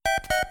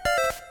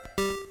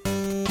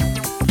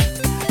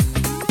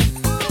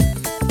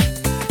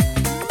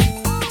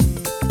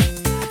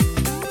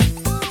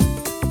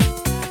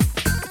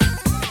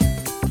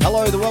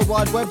the World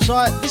Wide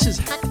Website. This is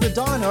Hack the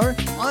Dino.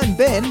 I'm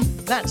Ben.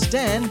 That's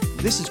Dan.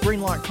 This is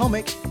Greenlight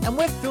Comics. And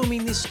we're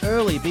filming this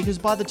early because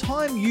by the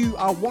time you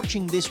are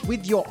watching this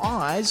with your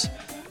eyes,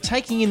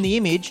 taking in the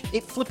image,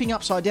 it flipping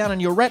upside down on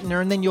your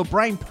retina and then your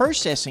brain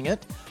processing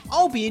it,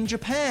 I'll be in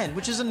Japan,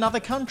 which is another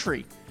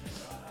country.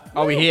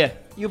 I'll be here.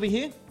 You'll be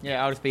here?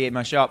 Yeah, I'll just be at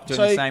my shop doing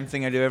the same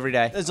thing I do every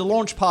day. There's a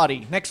launch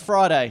party next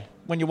Friday.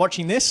 When you're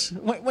watching this,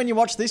 when you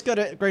watch this, go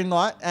to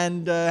Greenlight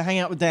and hang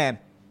out with Dan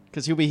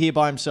because he'll be here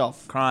by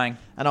himself. Crying.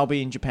 And I'll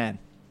be in Japan.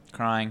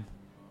 Crying.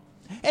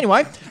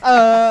 Anyway,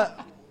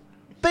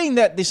 being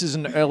that this is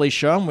an early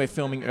show and we're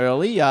filming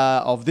early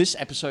of this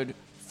episode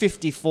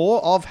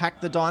 54 of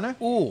Hack the Dino.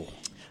 Ooh.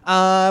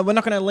 We're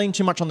not going to lean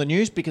too much on the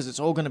news because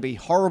it's all going to be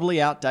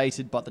horribly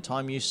outdated by the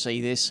time you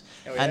see this.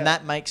 Oh, yeah. And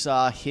that makes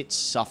our hits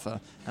suffer.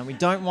 And we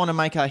don't want to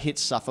make our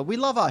hits suffer. We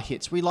love our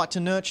hits. We like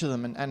to nurture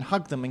them and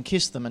hug them and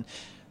kiss them and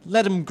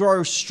let them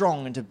grow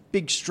strong into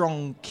big,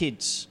 strong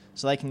kids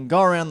so they can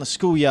go around the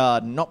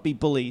schoolyard and not be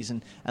bullies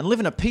and live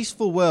in a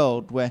peaceful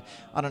world where...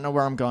 I don't know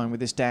where I'm going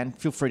with this, Dan.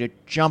 Feel free to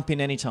jump in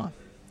anytime.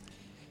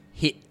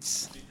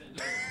 Hits.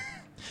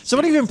 So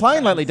what have you been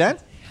playing lately, Dan?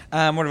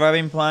 What have I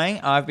been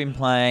playing? I've been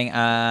playing,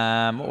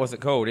 what was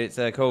it called? It's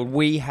called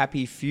We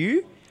Happy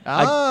Few.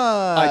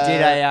 I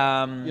did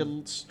a...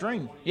 your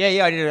stream.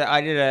 Yeah,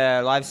 I did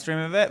a live stream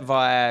of it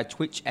via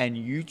Twitch and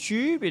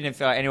YouTube. And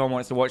if anyone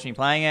wants to watch me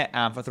playing it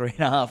for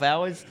 3.5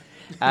 hours,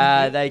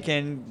 they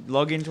can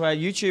log into our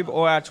YouTube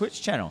or our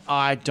Twitch channel.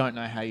 I don't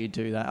know how you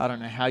do that. I don't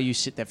know how you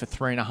sit there for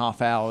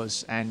 3.5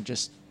 hours and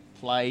just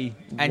play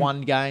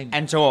one game.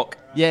 And talk.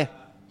 Yeah.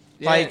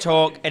 Play,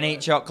 talk, and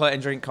eat chocolate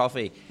and drink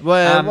coffee.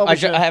 Well, I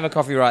have a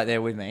coffee right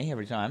there with me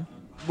every time.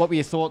 What were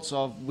your thoughts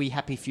of We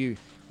Happy Few?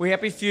 We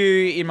Happy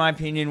Few, in my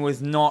opinion, was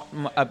not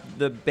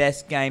the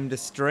best game to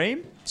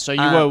stream. So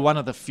you were one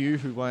of the few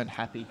who weren't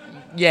happy?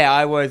 Yeah,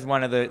 I was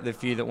one of the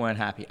few that weren't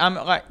happy.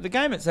 The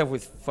game itself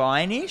was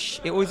fine-ish.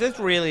 It was just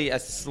really a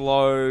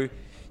slow,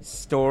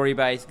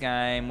 story-based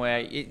game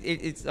where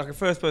it's like a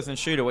first-person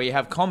shooter where you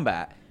have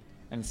combat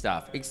and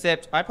stuff.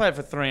 Except I played it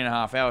for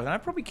 3.5 hours, and I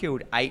probably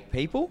killed 8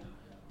 people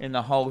in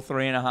the whole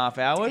 3.5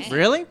 hours.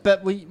 Really?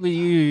 But were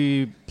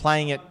you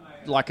playing it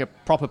like a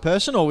proper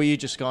person, or were you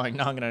just going,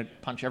 no, I'm going to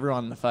punch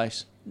everyone in the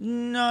face?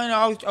 No,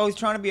 I was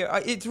trying to be...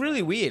 it's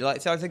really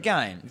weird. So it's a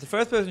game. It's a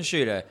first-person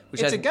shooter.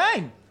 It's a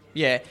game?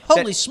 Yeah.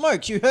 Holy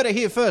smokes, you heard it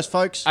here first,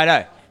 folks. I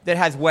know. That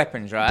has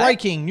weapons, right?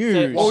 Breaking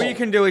news. So all you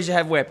can do is you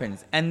have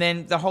weapons. And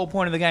then the whole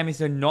point of the game is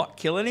to not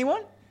kill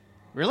anyone.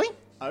 Really?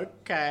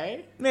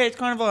 Okay. Yeah, it's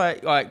kind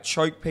of like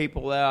choke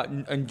people out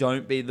and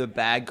don't be the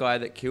bad guy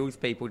that kills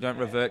people. Don't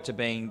revert to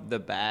being the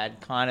bad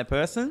kind of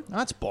person.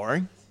 That's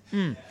boring.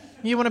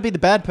 You want to be the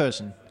bad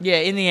person. Yeah,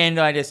 in the end,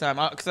 I just...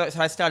 so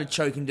I started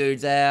choking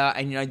dudes out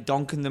and,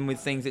 donking them with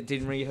things that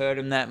didn't really hurt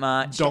them that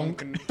much.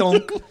 Donk.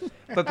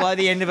 But by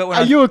the end of it...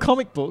 Are you a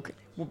comic book?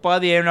 By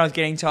the end, when I was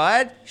getting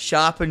tired,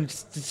 sharpened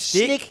stick.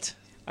 Sticked.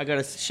 I got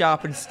a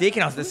sharpened stick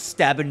and I was just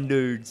stabbing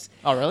dudes.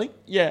 Oh, really?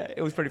 Yeah,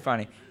 it was pretty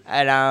funny.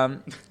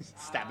 And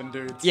Stabbing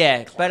dudes.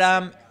 yeah, but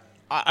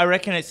I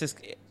reckon it's just...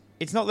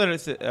 It's not that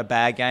it's a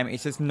bad game.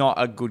 It's just not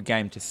a good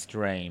game to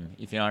stream,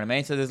 if you know what I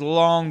mean. So there's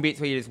long bits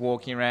where you're just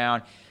walking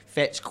around,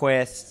 fetch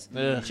quests,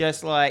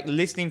 just like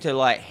listening to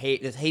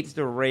there's heaps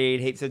to read,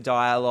 heaps of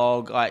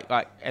dialogue,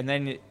 and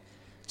then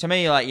to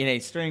me, you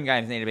need stream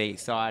games need to be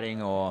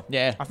exciting or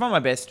I find my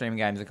best stream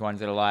games are the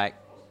ones that are like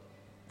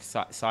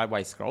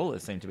sideways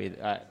scrollers seem to be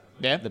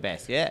the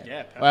best.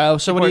 Yeah. Well,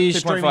 so what are you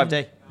 2.5D.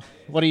 streaming?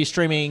 What are you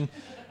streaming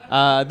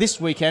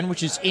this weekend,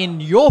 which is in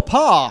your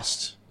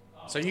past?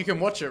 So you can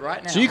watch it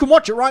right now. So you can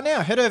watch it right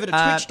now. Head over to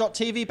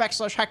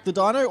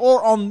twitch.tv/HackTheDino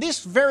or on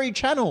this very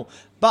channel.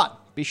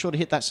 But be sure to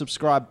hit that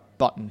subscribe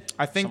button.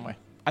 I think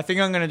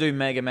I'm going to do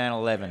Mega Man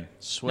 11.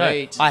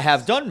 Sweet. No, I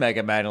have done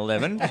Mega Man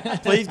 11.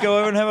 Please go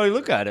over and have a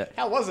look at it.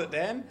 How was it,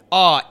 Dan?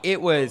 Oh,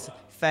 it was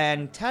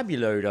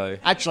fantabuloso.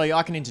 Actually,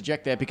 I can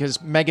interject there because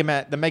the Mega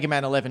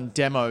Man 11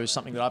 demo is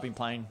something that I've been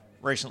playing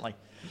recently.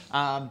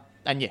 And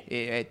yeah,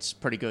 it's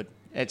pretty good.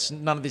 It's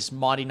none of this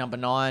Mighty Number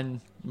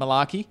 9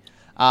 malarkey.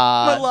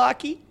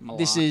 Malarkey.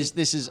 This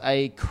is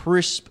a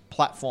crisp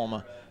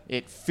platformer.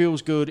 It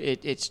feels good.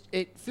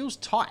 It feels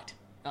tight.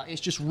 It's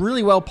just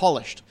really well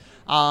polished.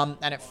 And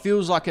it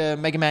feels like a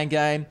Mega Man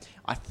game.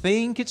 I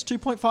think it's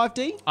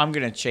 2.5D. I'm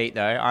going to cheat,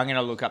 though. I'm going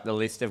to look up the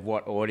list of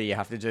what order you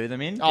have to do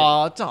them in.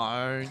 Oh,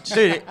 don't.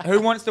 Dude,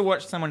 who wants to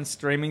watch someone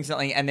streaming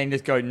something and then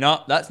just go,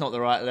 no, that's not the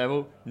right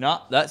level.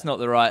 No, that's not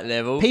the right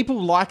level.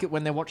 People like it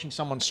when they're watching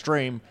someone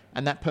stream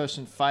and that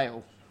person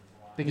fail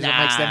because it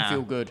makes them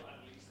feel good.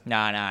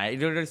 No.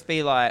 It'll just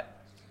be like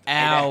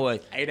hours.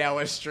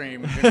 8-hour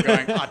stream. Just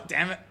going, oh,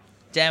 damn it.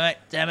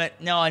 Damn it.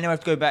 No, I never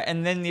have to go back.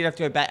 And then you'd have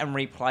to go back and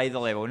replay the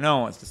level. No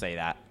one wants to see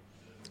that.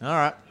 All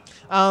right.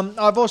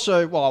 I've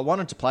also, I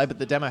wanted to play, but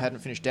the demo hadn't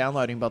finished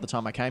downloading by the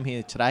time I came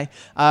here today.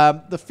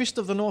 The Fist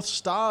of the North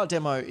Star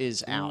demo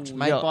is out,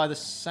 made by the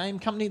same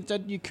company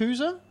that did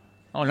Yakuza.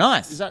 Oh,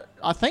 nice. Is that,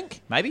 I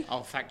think? Maybe.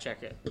 I'll fact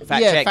check it.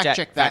 Fact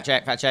check that.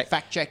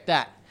 Fact check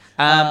that.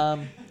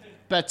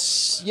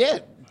 But, yeah,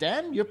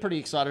 Dan, you're pretty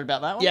excited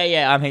about that one.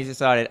 Yeah, he's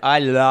excited. I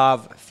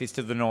love Fist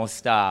of the North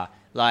Star.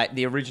 Like,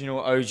 the original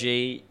OG.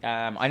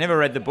 I never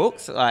read the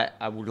books. I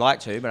would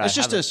like to, but It's I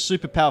just a haven't.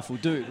 super powerful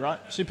dude,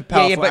 right? Super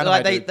powerful. Yeah, but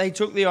like anime dude. they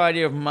took the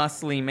idea of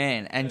muscly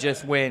men and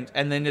just went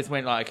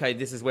like, okay,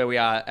 this is where we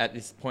are at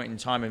this point in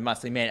time of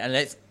muscly men, and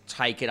let's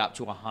take it up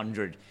to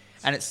 100.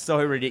 And it's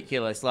so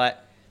ridiculous. Like,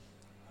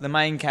 the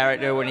main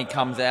character, when he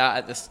comes out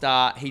at the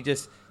start, he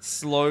just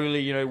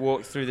slowly,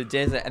 walks through the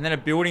desert, and then a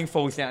building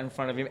falls down in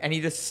front of him, and he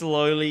just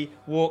slowly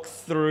walks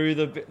through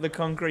the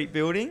concrete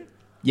building.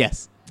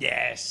 Yes.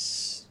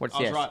 Yes. What's I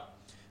was yes? right.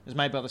 It was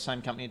made by the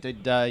same company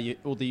that did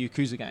all the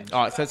Yakuza games.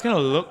 All right, so it's going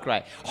to look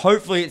great.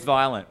 Hopefully it's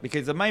violent,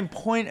 because the main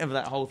point of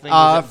that whole thing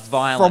is it's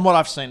violent. From what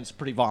I've seen, it's a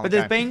pretty violent But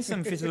there's game. been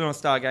some Fist of the North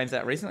Star games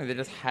out recently that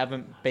just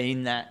haven't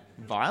been that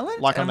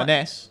violent. Like And on the I'm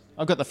NES.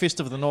 I've got the Fist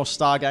of the North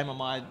Star game on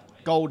my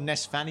gold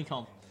NES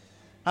Famicom.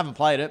 Haven't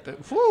played it, but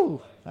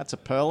whew, that's a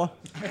perler.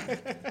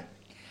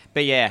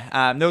 But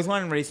yeah, there was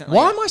one recently.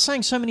 Why am I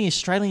saying so many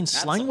Australian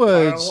slang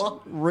words?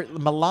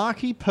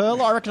 Malarkey, perler?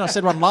 I reckon I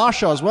said one last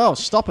show as well.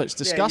 Stop it. It's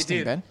disgusting,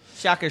 did. Ben.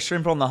 Shuck a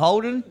shrimp on the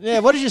Holden? Yeah,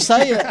 what did you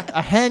say?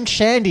 A hand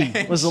shandy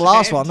was the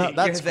last one. shandy.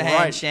 That's Give us a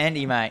hand great.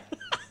 shandy, mate.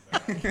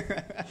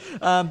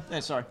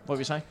 Sorry, what were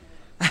you saying?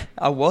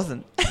 I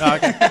wasn't.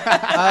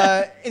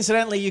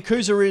 Incidentally,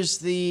 Yakuza is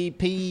the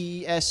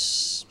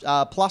PS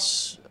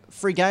Plus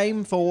free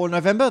game for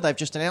November. They've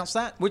just announced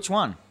that. Which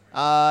one?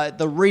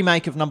 The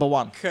remake of number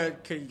one.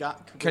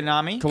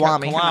 Kiwami?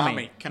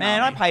 Kiwami.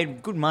 Man, I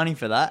paid good money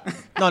for that.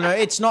 No,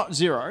 it's not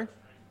Zero.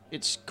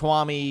 It's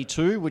Kiwami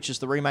 2, which is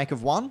the remake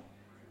of 1,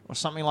 or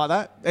something like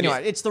that.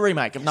 Anyway, it's the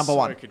remake of number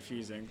 1.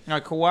 Confusing. No,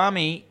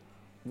 Kiwami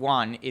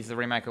 1 is the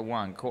remake of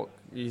 1.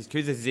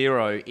 Yakuza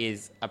 0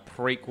 is a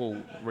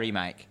prequel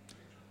remake.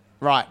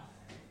 Right.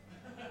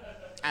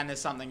 And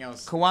there's something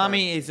else.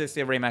 Kiwami is just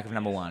a remake of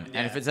number 1. And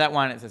Yeah. if it's that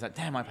one, it's just like,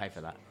 damn, I paid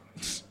for that.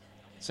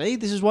 See,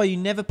 this is why you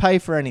never pay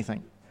for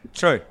anything.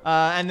 True.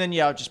 And then,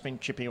 I've just been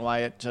chipping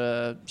away at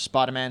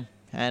Spider-Man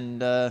and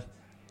the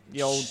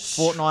old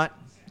Fortnite.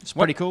 It's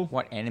pretty cool.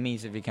 What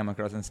enemies have you come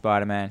across in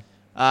Spider-Man? Is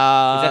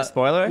Uh, that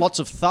spoiler? Lots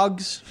of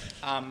thugs.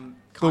 Kind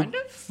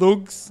of.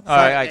 Thugs.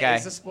 Oh, okay.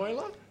 Is a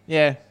spoiler?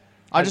 Yeah.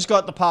 I just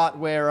got the part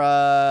where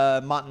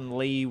Martin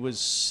Lee was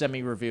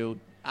semi-revealed.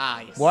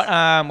 Ah, yes.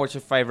 What's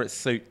your favourite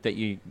suit that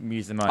you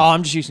use the most? Oh,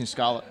 I'm just using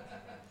Scarlet.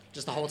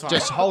 Just the whole time.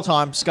 Just the whole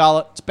time.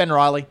 Scarlet. It's Ben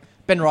Riley.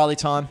 Ben Riley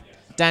time.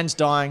 Dan's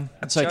dying.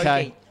 It's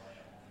okay. Joking.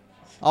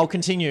 I'll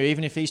continue,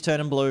 even if he's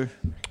turning blue.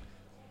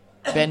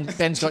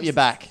 Ben's got your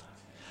back.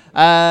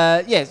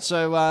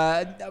 So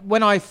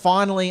when I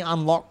finally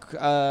unlock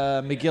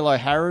Miguel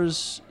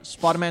O'Hara's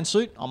Spider-Man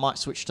suit, I might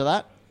switch to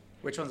that.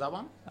 Which one's that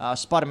one?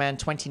 Spider-Man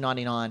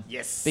 2099.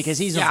 Yes. Because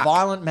he's a Yuck.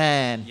 violent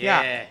man.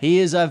 Yeah. He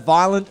is a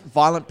violent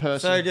person.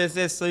 So does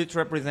their suits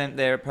represent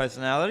their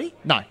personality?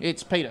 No,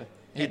 it's Peter.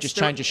 He just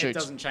changes It shoots.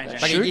 doesn't change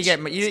But anything.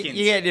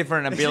 you get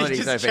different abilities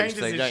He just over each changes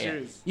suit, his don't you?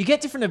 shoes. You get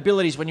different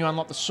abilities when you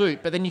unlock the suit,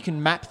 but then you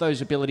can map those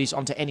abilities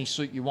onto any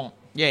suit you want.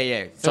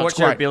 Yeah. So So what's it's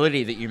your great.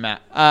 ability that you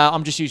map?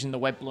 I'm just using the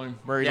web bloom,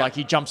 where Yeah.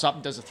 he jumps up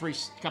and does a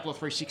couple of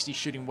 360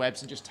 shooting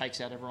webs and just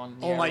takes out everyone. in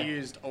the All I area.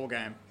 used all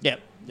game. Yeah.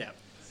 Yeah.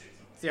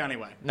 It's the only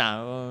way.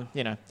 No,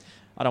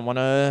 I don't want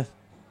to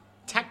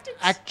Tactics?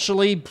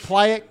 actually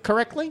play it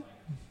correctly.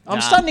 I'm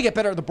Nah. starting to get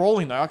better at the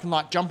brawling though. I can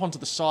jump onto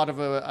the side of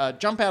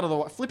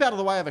flip out of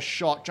the way of a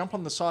shot, jump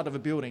on the side of a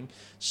building,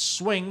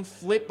 swing,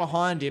 flip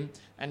behind him,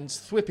 and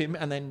thwip him,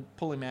 and then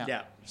pull him out.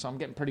 Yeah. So I'm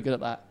getting pretty good at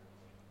that,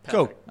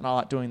 Cool. and I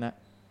like doing that.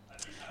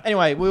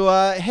 Anyway, we'll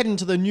head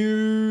into the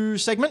new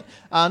segment.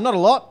 Not a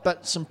lot,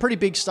 but some pretty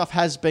big stuff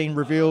has been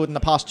revealed in the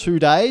past 2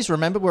 days.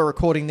 Remember, we're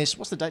recording this.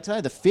 What's the date today?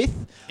 The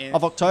 5th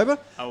of October.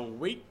 A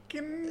week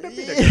and a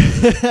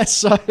bit ago.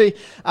 So,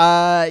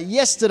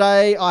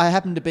 yesterday I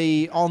happened to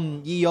be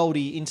on ye olde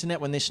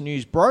internet when this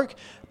news broke,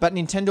 but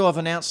Nintendo have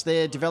announced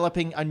they're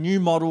developing a new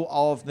model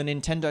of the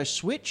Nintendo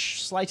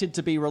Switch, slated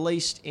to be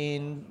released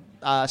in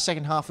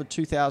second half of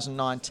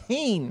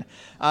 2019.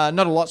 Not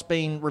a lot's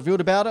been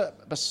revealed about it,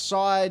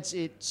 besides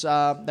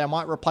they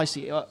might replace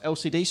the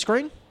LCD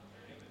screen,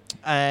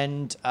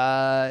 and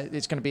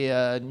it's going to be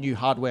a new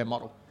hardware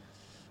model.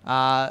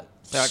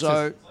 it's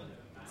So,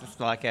 Just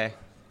like a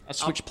a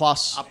Switch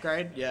Plus.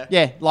 Upgrade? Yeah.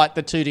 Yeah, like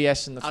the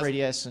 2DS and the I was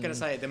 3DS. going to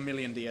say the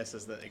million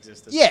DSs that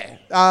existed. Yeah,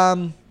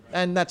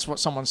 and that's what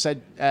someone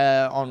said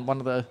on one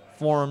of the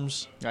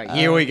forums. Right,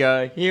 here we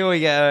go.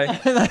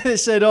 They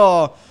said,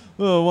 "Oh,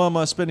 why am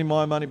I spending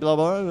my money?" Blah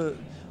blah.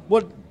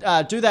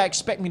 What do they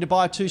expect me to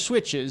buy 2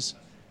 Switches?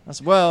 I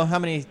said, "Well, how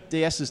many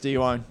DSs do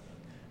you own?"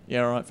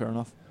 Yeah, all right, fair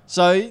enough.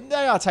 So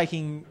they are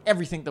taking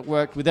everything that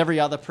worked with every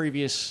other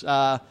previous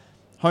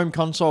home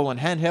console and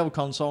handheld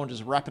console and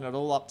just wrapping it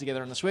all up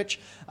together in the Switch.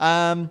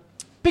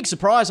 Big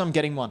surprise, I'm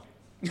getting one.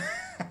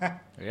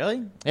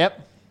 Really?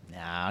 Yep.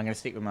 Nah, I'm going to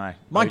stick with my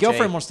My OG.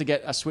 girlfriend wants to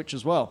get a Switch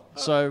as well.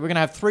 So we're going to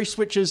have 3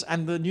 Switches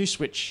and the new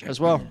Switch as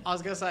well. I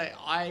was going to say,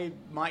 I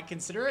might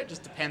consider it.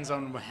 Just depends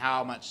on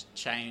how much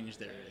change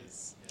there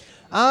is.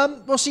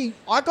 Well, see,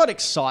 I got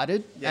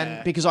excited Yeah.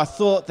 and because I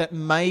thought that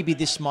maybe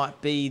this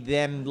might be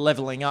them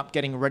leveling up,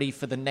 getting ready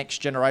for the next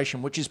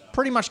generation, which is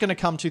pretty much going to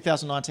come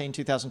 2019,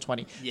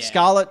 2020. Yeah.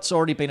 Scarlett's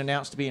already been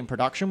announced to be in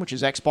production, which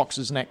is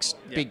Xbox's next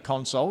Yeah. big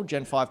console,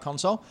 Gen 5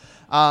 console.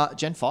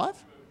 Gen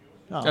 5?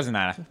 Oh, Doesn't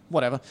matter.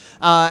 whatever.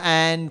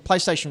 And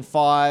PlayStation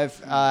 5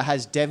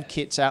 has dev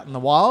kits out in the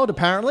wild,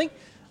 apparently.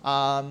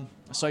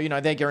 So,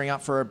 they're gearing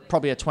up for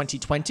probably a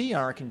 2020.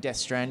 I reckon Death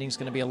Stranding is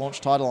going to be a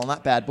launch title on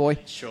that bad boy.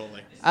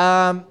 Surely.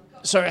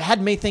 So it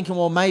had me thinking,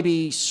 well,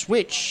 maybe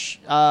Switch,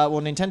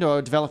 Nintendo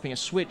are developing a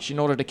Switch in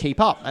order to keep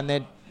up, and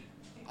they're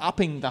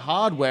upping the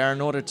hardware in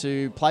order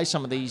to play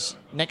some of these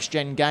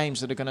next-gen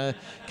games that are going to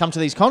come to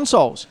these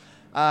consoles.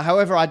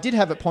 However, I did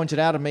have it pointed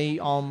out of me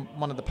on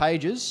one of the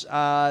pages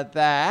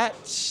that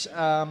this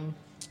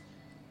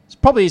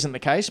probably isn't the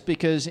case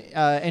because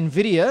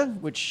NVIDIA,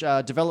 which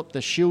developed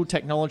the Shield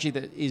technology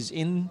that is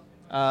in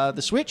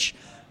the Switch,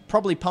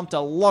 probably pumped a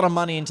lot of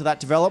money into that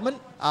development.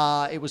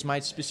 It was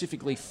made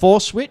specifically for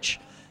Switch.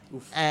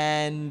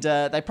 And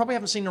they probably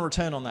haven't seen a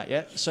return on that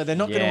yet. So they're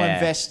not going to Yeah.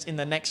 invest in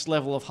the next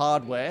level of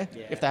hardware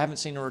if they haven't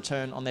seen a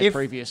return on their If-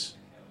 previous.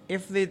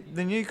 If the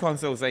new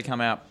consoles, they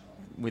come out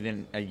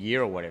within a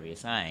year or whatever you're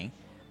saying,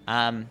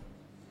 and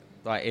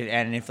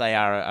if they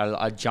are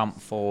a jump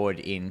forward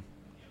in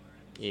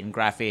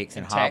graphics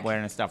and tech. hardware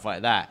and stuff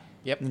like that,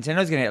 Yep. Nintendo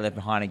going to get left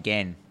behind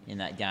again in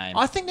that game.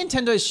 I think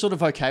Nintendo's sort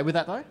of okay with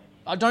that, though.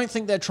 I don't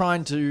think they're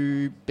trying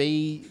to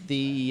be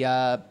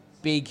the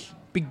big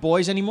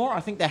boys anymore. I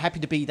think they're happy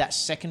to be that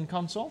second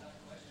console.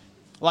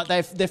 Like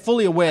they're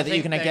fully aware that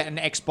you're think going to get an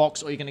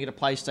Xbox or you're going to get a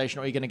PlayStation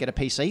or you're going to get a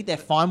PC. They're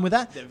fine with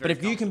that. They're But very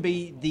if you can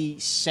be the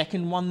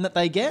second one that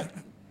they get,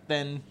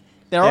 then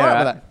they're Yeah, all right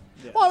with right. that.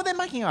 Yeah. Well, they're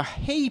making a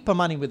heap of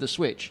money with the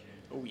Switch.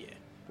 Oh, yeah.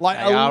 Like,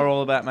 They are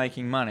all about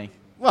making money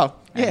well,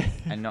 yeah.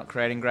 and not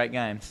creating great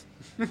games.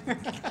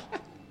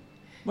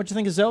 What do you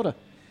think of Zelda?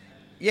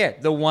 Yeah,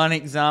 the one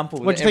example.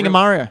 What do that you think of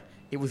Mario?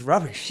 It was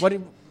rubbish.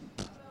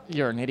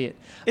 You're an idiot.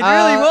 It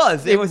really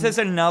was. It was just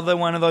another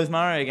one of those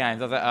Mario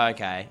games. I was like, oh,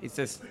 okay, it's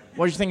just.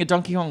 What did you think of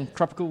Donkey Kong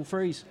Tropical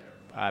Freeze?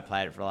 I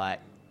played it for like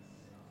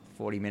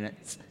 40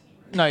 minutes.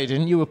 No, you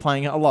didn't. You were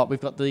playing it a lot. We've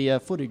got the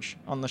footage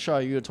on the show.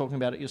 You were talking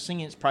about it. You're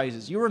singing its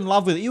praises. You were in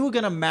love with it. You were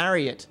going to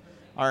marry it.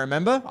 I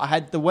remember. I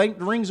had the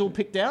rings all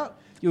picked out.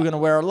 You were going to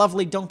wear a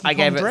lovely Donkey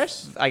Kong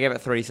dress. I gave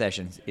it 3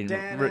 sessions in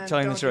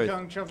telling the truth.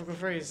 Kong Tropical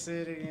Freeze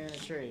sitting in a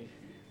tree.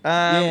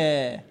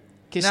 Yeah.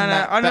 Kissing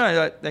that. I don't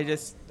know. They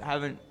just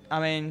haven't. I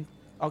mean,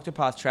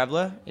 Octopath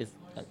Traveler is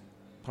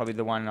probably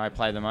the one I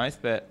play the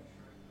most, but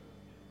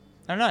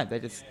I don't know. They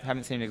just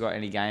haven't seemed to got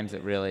any games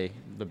that really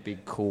the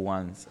big cool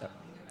ones.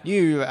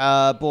 You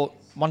bought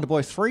Wonder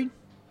Boy 3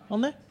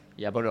 on there?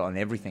 Yeah, I bought it on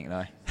everything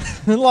though.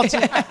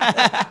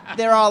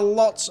 There are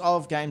lots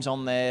of games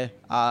on there.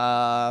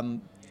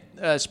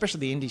 Especially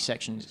the indie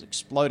section is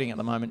exploding at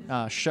the moment.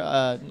 Not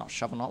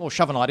Shovel Knight. Well,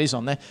 Shovel Knight is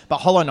on there, but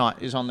Hollow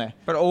Knight is on there.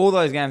 But all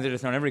those games are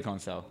just on every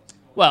console.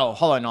 Well,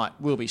 Hollow Knight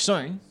will be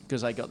soon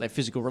because they got their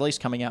physical release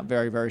coming out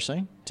very, very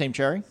soon. Team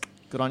Cherry,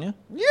 good on you.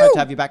 Hope to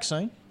have you back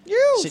soon.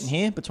 Sitting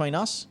here between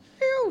us,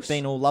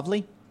 being all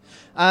lovely.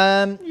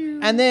 And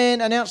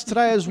then announced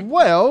today as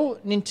well,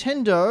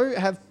 Nintendo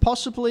have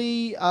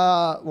possibly,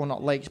 well,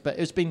 not leaked, but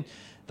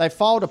they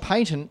filed a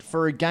patent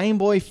for a Game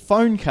Boy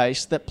phone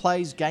case that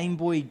plays Game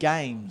Boy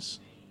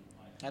games.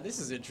 Now, this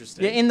is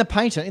interesting. Yeah, in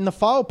the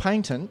file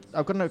patent,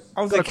 I've got a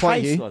quote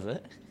case, here. was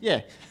it?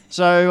 Yeah.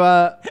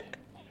 So,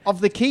 of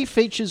the key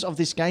features of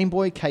this Game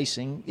Boy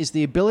casing is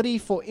the ability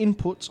for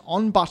inputs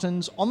on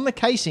buttons on the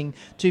casing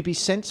to be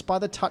sensed by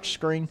the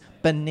touchscreen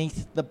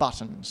beneath the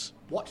buttons.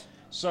 What?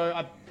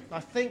 So, I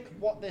think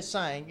what they're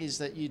saying is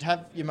that you'd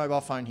have your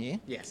mobile phone here,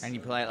 Yes. And you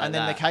play it like and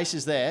then that. the case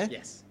is there,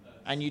 Yes.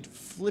 and you'd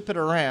flip it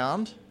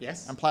around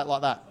Yes. and play it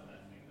like that.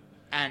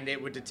 And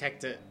it would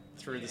detect it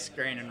through the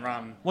screen and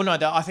run. Well, no,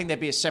 I think there'd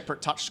be a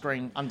separate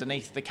touchscreen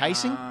underneath the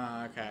casing.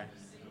 Ah, okay.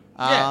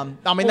 I mean,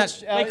 Well,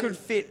 that's... they could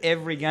fit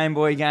every Game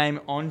Boy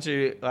game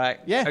onto like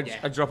Yeah.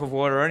 a drop of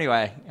water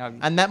anyway.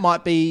 And that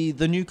might be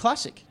the new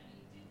classic.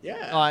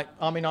 Yeah.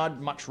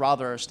 I'd much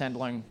rather a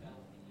standalone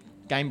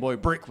Game Boy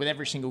brick with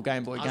every single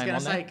Game Boy I was game going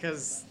on to there. say,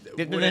 because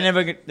they're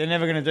never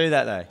going to do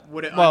that though.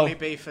 would it Well- only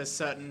be for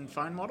certain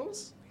phone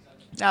models?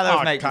 No,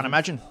 I can't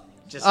imagine.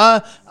 Just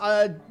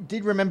I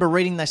did remember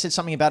reading they said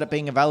something about it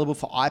being available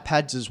for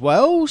iPads as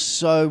well.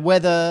 So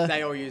whether...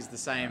 they all use the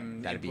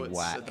same That'd be inputs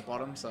whack. at the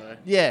bottom, so...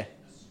 Yeah.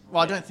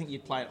 Well, I don't think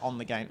you'd play it on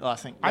the game. I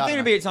think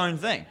it'd be its own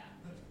thing.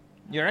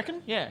 You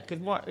reckon? Yeah,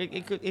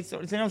 because it's an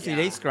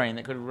LCD screen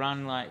that could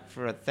run like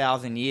for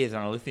 1,000 years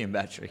on a lithium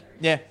battery.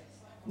 Yeah.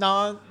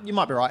 No, you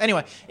might be right.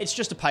 Anyway, it's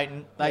just a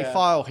patent. They Yeah.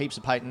 file heaps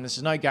of patents. This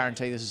is no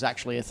guarantee this is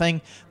actually a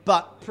thing,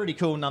 but pretty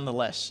cool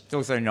nonetheless. It's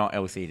also not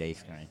LCD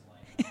screen.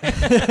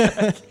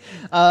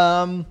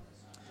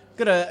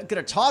 Got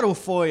a title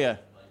for you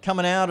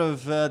coming out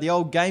of the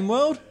old game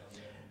world.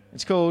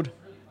 It's called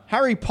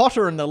Harry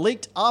Potter and the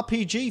leaked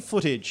RPG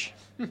footage.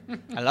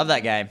 I love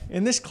that game.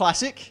 In this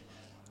classic,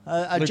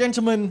 a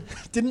gentleman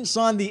didn't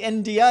sign the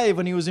NDA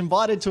when he was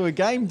invited to a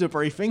game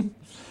debriefing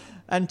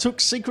and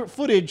took secret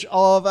footage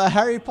of a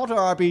Harry Potter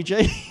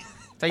RPG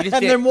So you just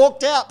and then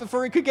walked out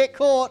before he could get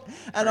caught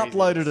and Crazy.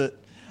 uploaded it.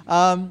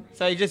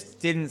 So he just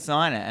didn't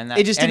sign it, and that,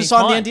 He just and didn't he's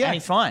sign fine, the NDA. and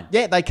he's fine.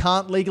 Yeah, they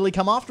can't legally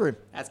come after him.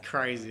 That's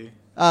crazy.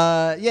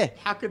 Yeah,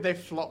 How could they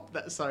flop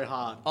that so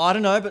hard? I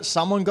don't know, but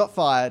someone got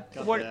fired.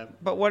 God damn.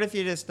 What if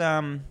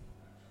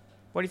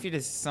you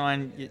just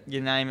sign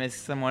your name as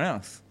someone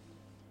else?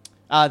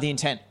 The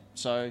intent.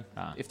 So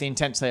if the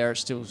intent's there,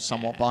 it's still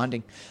somewhat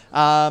binding.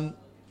 Yeah,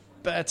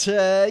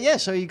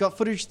 so you got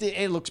footage.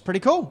 It looks pretty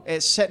cool.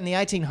 It's set in the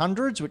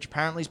 1800s, which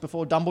apparently is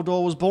before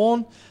Dumbledore was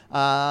born. So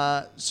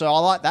I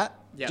like that.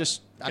 Yeah,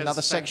 Just 'cause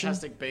another section.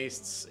 Fantastic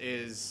Beasts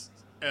is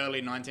early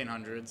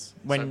 1900s. so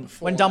When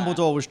before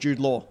Dumbledore was Jude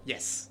Law. that-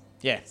 yes.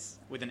 Yeah. Yes.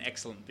 With an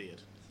excellent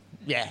beard.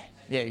 Yeah.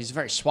 Yeah, he's a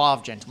very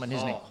suave gentleman,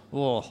 isn't he?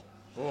 Oh.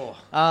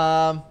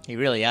 Oh. He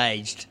really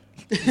aged.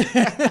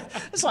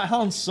 It's like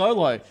Han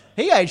Solo.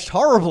 He aged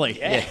horribly.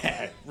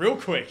 Yeah. Real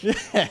quick.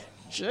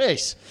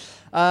 Jeez.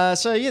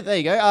 So yeah, there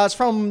you go. It's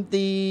from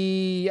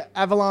the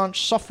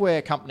Avalanche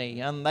Software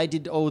Company, and they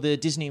did all the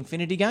Disney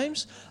Infinity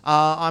games.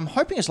 I'm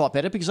hoping it's a lot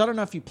better because I don't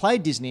know if you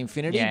played Disney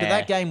Infinity, but Yeah.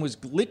 that game was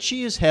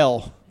glitchy as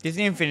hell.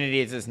 Disney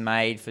Infinity is just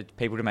made for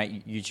people to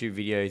make YouTube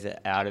videos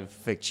out of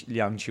for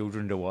young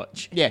children to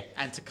watch. Yeah.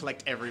 And to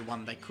collect every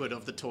one they could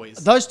of the toys.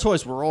 Those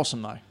toys were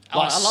awesome though. Oh,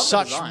 I love the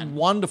such design.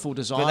 wonderful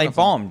design. But they of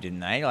them. bombed, didn't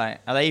they? Like,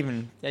 are they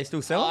even? They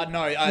still sell?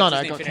 No, No, Disney it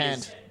got Infinity's-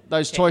 canned.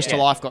 Those Toys to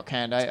Yeah. Life got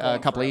canned a gone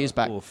couple of years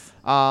back. Oof.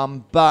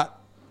 But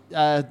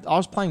I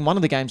was playing one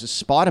of the games as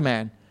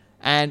Spider-Man,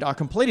 and I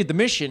completed the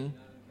mission,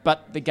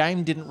 but the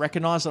game didn't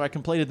recognise that I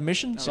completed the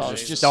mission, so I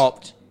was Jesus. just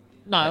Stopped.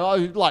 No,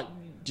 I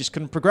just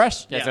couldn't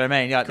progress. That's Yeah. what I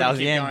mean. Yeah, that Couldn't was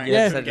the keep end. going. You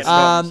Yeah. just had to Get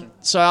stop.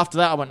 So after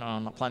that, I went,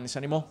 I'm not playing this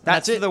anymore.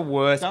 That's it. the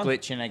worst Done.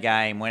 glitch in a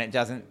game when it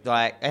doesn't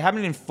like. It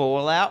happened in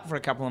Fallout for a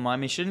couple of my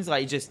missions.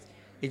 Like it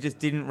just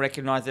didn't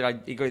recognize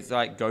that. It goes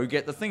like, go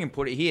get the thing and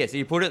put it here. So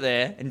you put it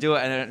there and do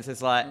it, and then it's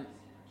just like,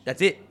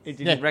 that's it. It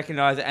didn't Yeah.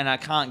 recognize it, and I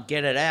can't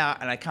get it out,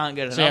 and I can't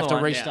get So another you have to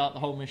one. restart the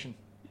whole mission.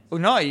 Well,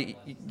 no, you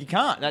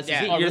can't. That's Yeah.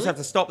 just it. Oh, You just really? have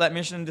to stop that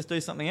mission and just do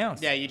something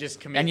else. Yeah, you just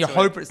commit And you to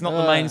hope it. it's not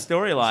the main Ugh.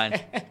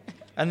 storyline.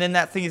 And then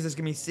that thing is just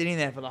gonna be sitting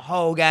there for the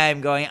whole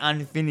game, going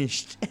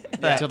unfinished.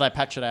 Until they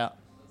patch it out.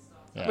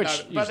 Yeah. Which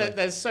No, but usually-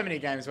 there's so many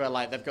games where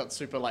like they've got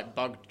super like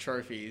bugged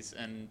trophies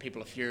and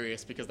people are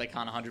furious because they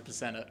can't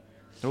 100% it.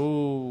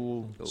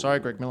 Ooh. Sorry,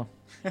 Greg Miller.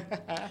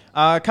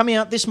 Coming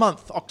out this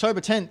month,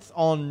 October 10th,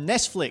 on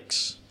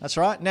Netflix. That's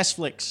right,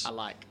 Netflix. I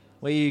like.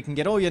 Where you can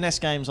get all your NES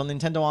games on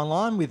Nintendo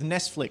Online with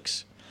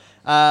Netflix.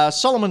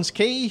 Solomon's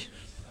Key,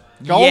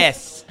 Golf,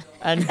 Yes.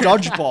 and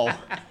Dodgeball.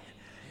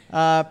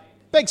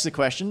 Begs the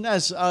question,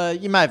 as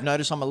you may have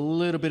noticed, I'm a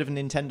little bit of a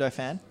Nintendo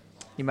fan.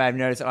 You may have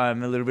noticed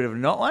I'm a little bit of a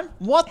not one.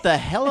 What the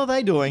hell are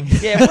they doing?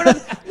 Yeah, what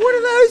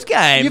are those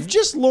games? You've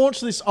just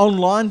launched this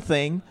online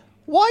thing.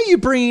 Why are you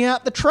bringing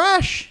out the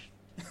trash?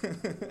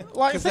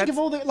 Like, 'Cause think of that's-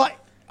 all the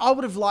I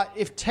would have liked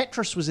if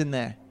Tetris was in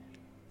there.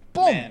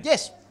 Boom. Man.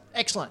 Yes.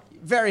 Excellent.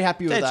 Very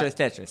happy with that.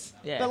 Tetris.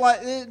 Yeah. But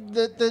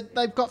like,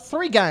 they've got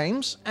 3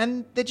 games,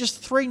 and they're just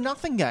 3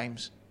 nothing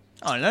games.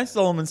 Oh no,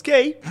 Solomon's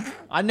Key.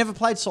 I never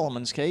played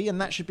Solomon's Key, and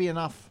that should be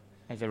enough.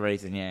 That's a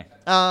reason, yeah.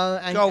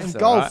 And Golf's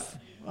golf.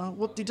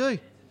 What do you do?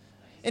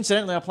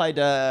 Incidentally, I played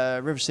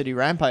River City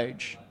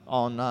Rampage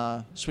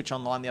on Switch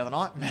Online the other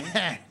night.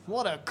 Man,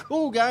 what a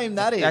cool game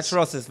that is. That's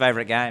Ross's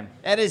favourite game.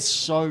 It is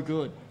so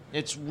good.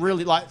 It's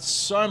really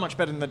so much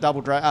better than the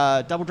Double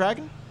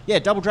Dragon. Yeah,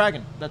 Double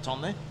Dragon. That's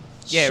on there.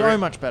 Yeah, so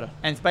much better.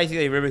 And it's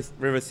basically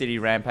River City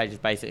Rampage is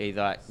basically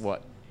like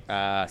what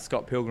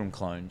Scott Pilgrim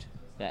cloned.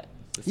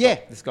 The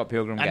Scott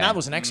Pilgrim game. And that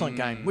was an excellent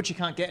game, which you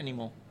can't get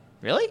anymore.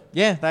 Really?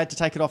 Yeah, they had to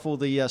take it off all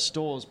the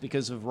stores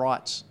because of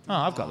rights. Oh,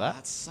 I've got that.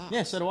 That sucks.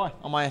 Yeah, so do I.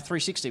 On my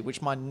 360,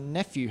 which my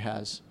nephew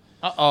has.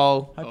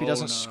 Uh-oh. Hope he Oh,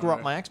 doesn't no. screw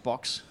up my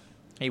Xbox.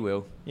 He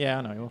will. Yeah,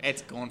 I know he will.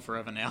 It's gone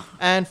forever now.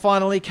 And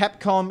finally,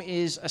 Capcom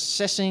is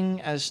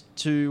assessing as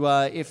to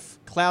if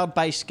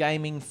cloud-based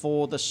gaming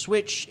for the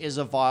Switch is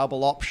a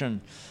viable option.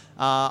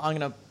 I'm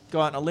going to go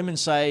out on a limb and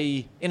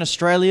say, in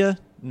Australia,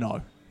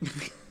 no.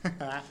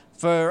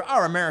 For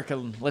our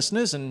American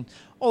listeners and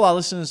all our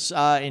listeners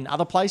in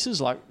other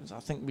places, like I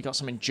think we got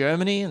some in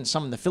Germany and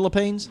some in the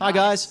Philippines. Hi,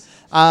 guys.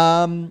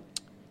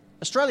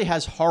 Australia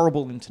has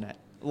horrible internet,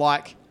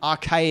 like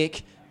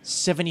archaic,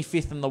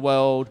 75th in the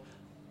world,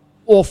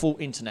 awful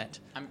internet.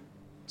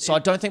 So I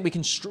don't think we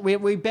can.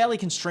 We barely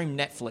can stream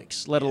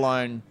Netflix, let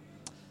alone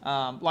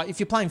like if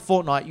you're playing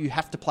Fortnite, you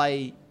have to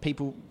play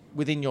people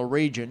within your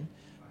region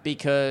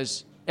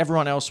because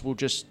everyone else will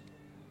just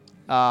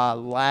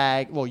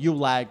lag. Well, you'll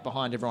lag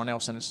behind everyone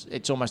else, and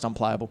it's almost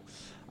unplayable.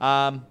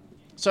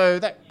 So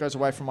that goes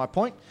away from my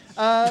point.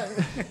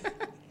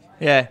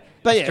 Yeah.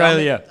 But yeah,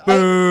 Australia. I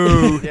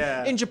mean, Boo.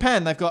 Yeah. in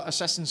Japan, they've got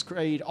Assassin's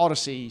Creed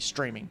Odyssey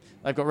streaming.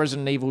 They've got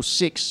Resident Evil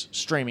 6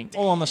 streaming,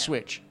 all on the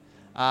Switch.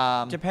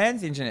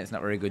 Japan's internet's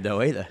not very good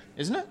though either.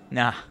 Isn't it?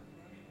 Nah.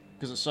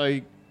 Because it's so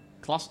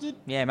Clustered?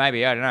 Yeah,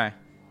 maybe. I don't know.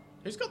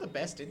 Who's got the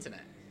best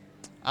internet?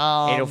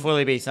 It'll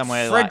fully be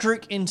somewhere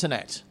Frederick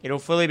Internet. It'll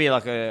fully be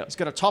like a... He's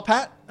got a top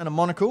hat and a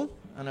monocle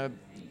and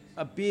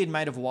a beard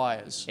made of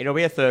wires. It'll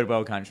be a third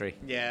world country.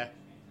 Yeah.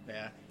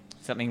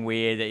 Something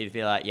weird that you'd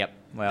be like, yep,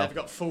 well... They've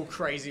got full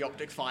crazy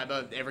optic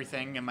fiber,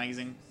 everything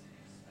amazing.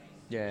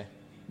 Yeah.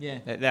 Yeah.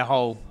 Their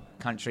whole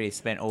country has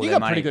spent all You their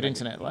got money... pretty good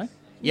internet, though.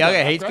 Yeah, I got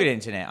got heaps upgrade? good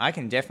internet. I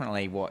can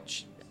definitely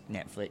watch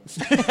Netflix.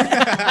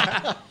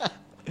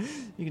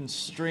 You can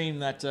stream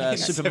that Yeah,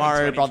 Super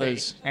Mario 720p.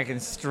 Brothers. I can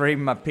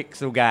stream my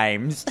Pixel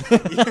games.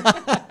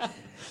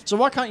 So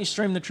why can't you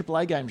stream the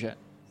AAA games yet?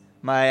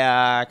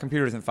 My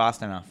computer isn't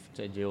fast enough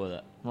to deal with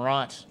it.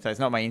 Right. So it's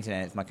not my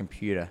internet, it's my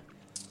computer.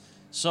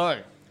 So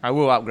I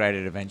will upgrade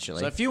it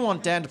eventually. if you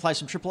want Dan to play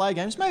some AAA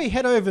games, maybe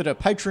head over to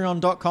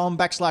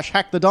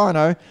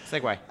patreon.com/hackthedino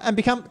Segway. and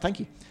become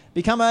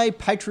a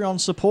Patreon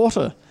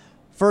supporter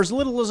for as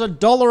little as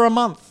 $1 a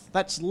month.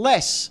 That's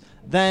less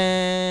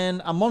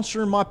than a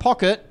monster in my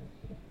pocket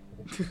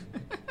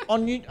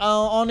on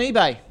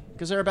eBay,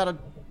 because they're about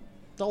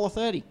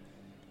 $1.30.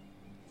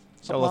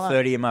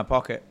 $1.30 in my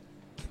pocket.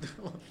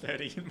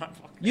 30 in my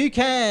pocket. You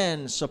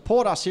can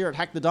support us here at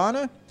Hack the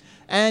Dino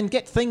and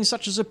get things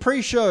such as a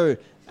pre-show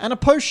and a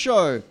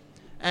post-show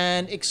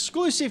and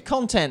exclusive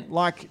content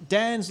like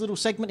Dan's little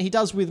segment he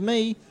does with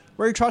me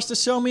where he tries to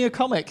sell me a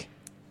comic.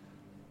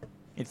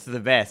 It's the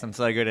best. I'm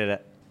so good at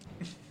it.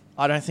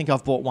 I don't think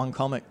I've bought one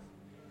comic.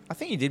 I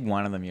think you did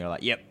one of them. You're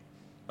like, yep.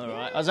 All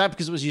right. Was that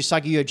because it was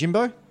Usagi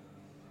Yojimbo?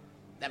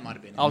 That might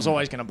have been. I was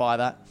always going to buy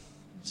that.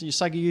 It's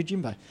Usagi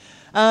Yojimbo.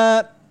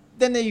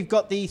 Then there you've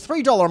got the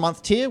 $3 a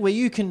month tier where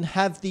you can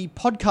have the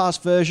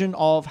podcast version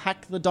of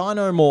Hack the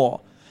Dino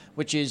More,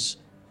 which is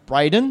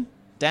Braden,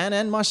 Dan,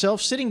 and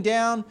myself sitting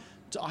down.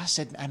 I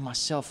said, and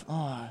myself.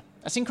 Oh,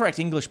 that's incorrect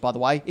English, by the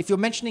way. If you're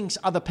mentioning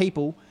other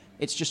people,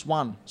 it's just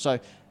one. So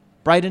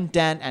Braden,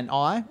 Dan, and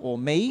I, or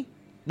me,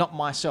 not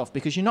myself,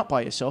 because you're not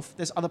by yourself.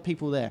 There's other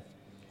people there.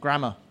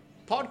 Grammar.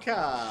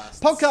 Podcast.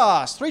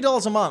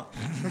 $3 a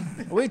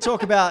month. We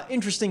talk about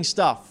interesting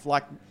stuff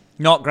like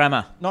Not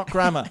grammar. not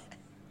grammar.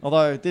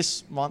 Although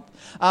this month,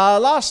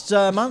 last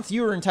month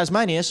you were in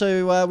Tasmania,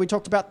 so we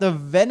talked about the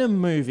Venom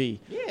movie.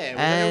 Yeah, we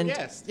and were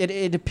guest.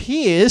 it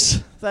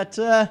appears that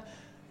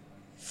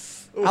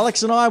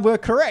Alex and I were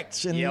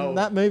correct, and Yo.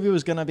 that movie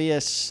was going to be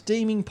a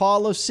steaming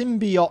pile of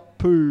symbiote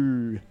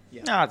poo.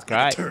 Yeah. No, it's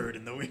great. Turd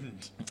in the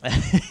wind.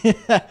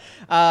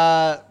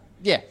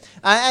 Yeah.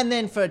 And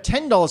then for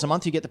 $10 a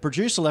month, you get the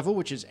producer level,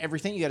 which is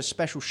everything. You get a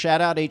special shout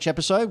out each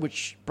episode,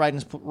 which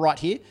Braden's put right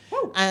here.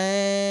 Woo.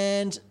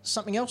 And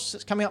something else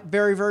that's coming up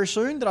very, very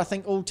soon that I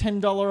think all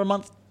 $10 a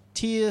month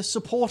tier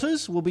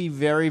supporters will be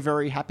very,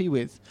 very happy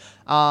with.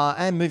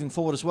 And moving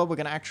forward as well, we're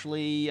going to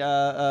actually...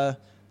 we're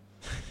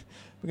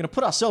going to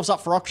put ourselves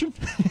up for auction.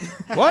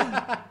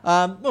 What?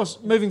 Well,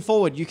 moving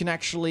forward, you can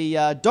actually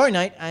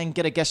donate and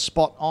get a guest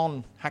spot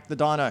on Hack the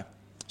Dino.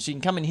 So you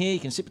can come in here, you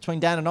can sit between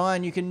Dan and I,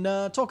 and you can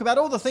talk about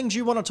all the things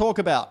you want to talk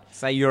about.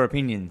 Say your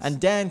opinions. And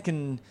Dan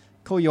can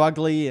call you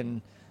ugly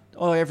and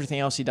everything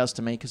else he does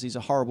to me because he's a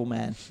horrible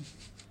man.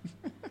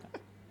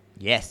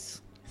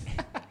 Yes.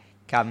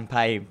 Come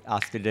pay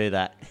us to do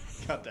that.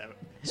 God damn it.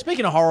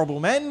 Speaking of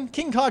horrible men,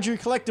 King Kaiju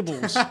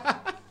Collectibles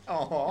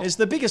Aw. is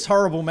the biggest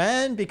horrible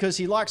man because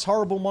he likes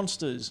horrible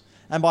monsters.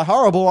 And by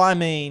horrible, I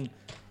mean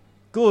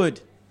good.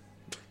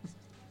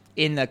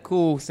 In the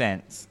cool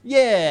sense.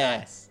 Yeah,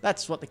 Nice.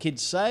 that's what the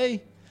kids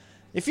say.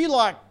 If you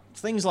like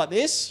things like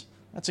this,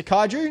 that's a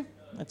kaiju.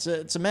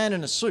 It's a man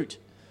in a suit.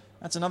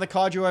 That's another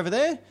kaiju over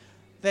there.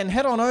 Then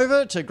head on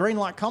over to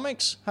Greenlight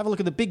Comics. Have a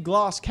look at the big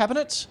glass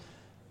cabinets.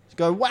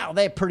 Go, wow,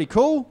 they're pretty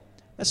cool.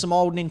 There's some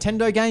old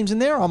Nintendo games in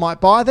there. I might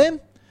buy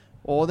them.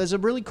 Or there's a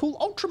really cool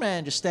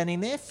Ultraman just standing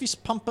there,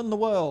 fist pumping the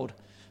world.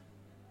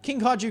 King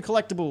Kaiju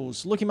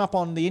Collectibles. Look him up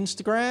on the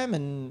Instagram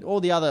and all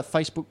the other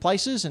Facebook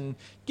places and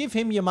give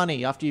him your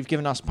money after you've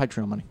given us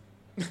Patreon money.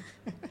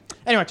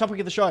 Anyway, topic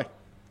of the show.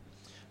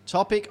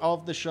 Topic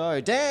of the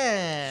show.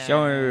 Dan.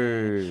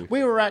 Show.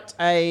 We were at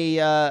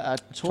a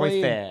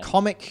toy fair.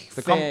 comic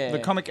fair. The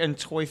comic and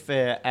toy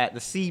fair at the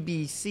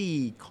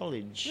CBC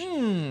College.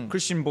 Hmm.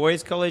 Christian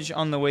Boys College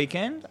on the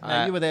weekend.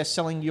 Now, you were there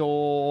selling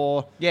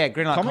your... Yeah,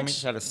 Greenlight Comics?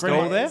 Comics had a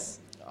stall there.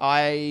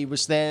 I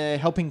was there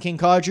helping King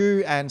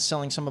Kaiju and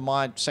selling some of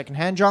my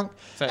second-hand junk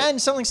So-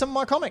 and selling some of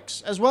my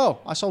comics as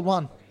well. I sold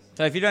one.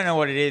 So if you don't know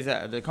what it is,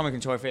 the comic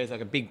and toy fair is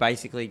like a big,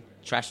 basically,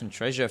 trash and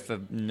treasure for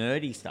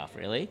nerdy stuff,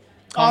 really.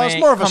 It's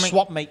more of a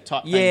swap meet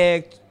type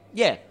thing.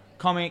 Yeah.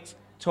 Comics,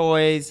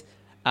 toys,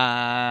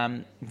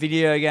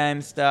 video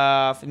game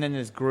stuff, and then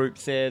there's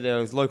groups there. There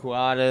was local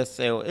artists.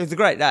 It was a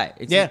great day.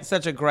 It's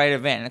such a great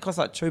event. And it cost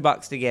like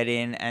 $2 to get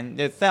in, and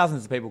there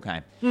thousands of people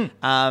came.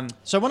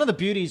 So one of the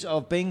beauties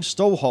of being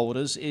stall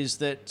holders is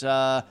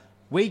that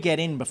we get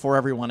in before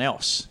everyone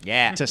else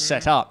Yeah. to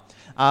set up.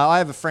 I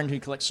have a friend who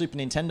collects Super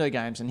Nintendo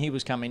games, and he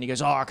was coming. He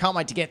goes, I can't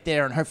wait to get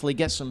there and hopefully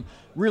get some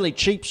really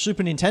cheap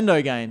Super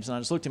Nintendo games. And I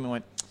just looked at him and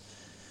went,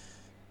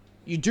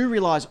 you do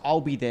realise I'll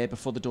be there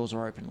before the doors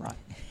are open,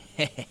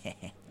 right?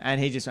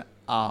 And he just went,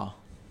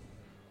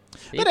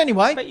 But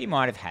anyway, But you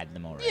might have had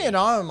them already. you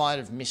know, I might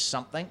have missed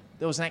something.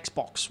 There was an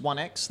Xbox One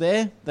X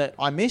there that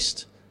I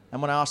missed.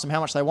 And when I asked them how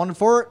much they wanted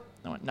for it,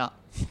 they went, nah.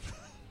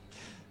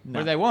 What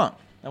do they want?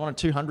 They wanted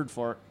 200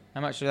 for it.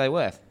 How much are they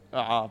worth?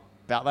 About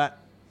that.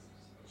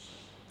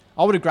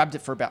 I would have grabbed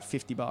it for about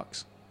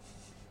 $50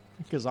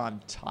 because I'm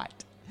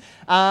tight.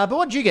 But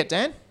what did you get,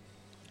 Dan?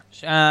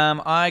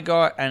 I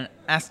got an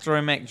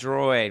Astromech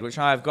droid, which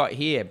I've got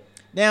here.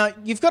 Now,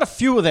 you've got a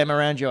few of them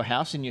around your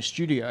house in your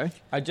studio.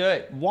 I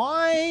do.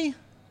 Why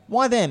them?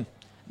 Why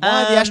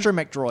the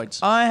Astromech droids?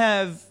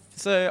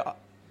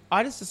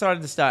 I just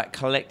decided to start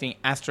collecting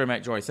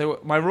Astromech droids. So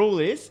my rule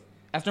is,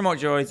 Astromech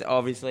droids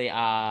obviously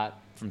are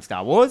from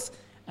Star Wars,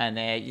 and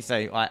they're,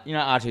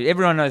 R2.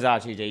 Everyone knows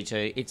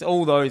R2D2. It's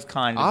all those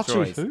kind of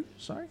droids. R2 who?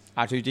 Sorry?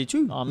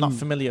 R2D2. I'm not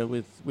familiar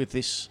with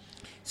this.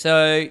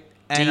 So,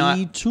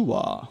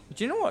 D2R.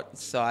 do you know what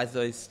size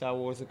those Star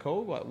Wars are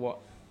called? What?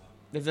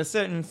 There's a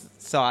certain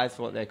size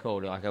for what they're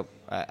called, like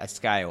a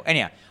scale.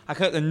 Anyhow, I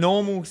collect the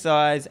normal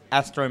size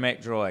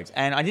Astromech droids,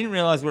 and I didn't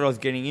realize what I was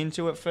getting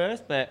into at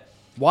first, but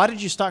Why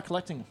did you start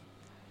collecting them?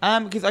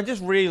 because I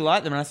just really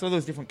liked them, and I saw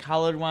those different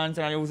coloured ones,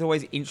 and I was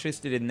always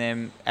interested in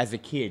them as a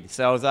kid.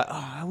 So I was like,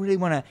 I really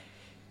want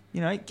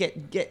to,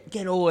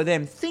 get all of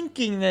them.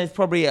 Thinking there's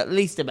probably at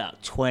least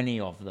about 20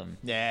 of them.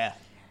 Yeah.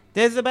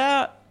 There's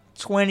about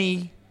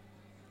 20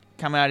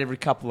 come out every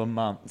couple of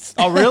months.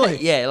 Oh, really?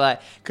 Yeah,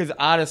 because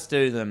artists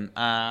do them.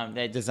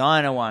 They're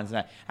designer ones.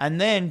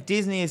 And then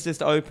Disney has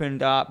just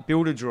opened up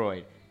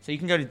Build-A-Droid. So you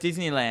can go to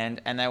Disneyland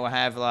and they will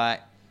have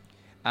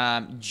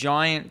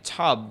giant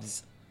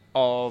tubs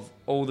of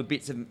all the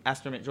bits of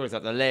Astromech droids,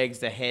 like the legs,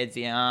 the heads,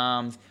 the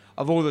arms,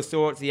 of all the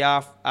sorts, the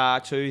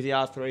R2s, the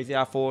R3s, the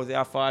R4s, the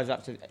R5s,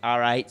 up to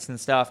R8s and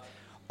stuff.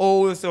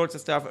 All the sorts of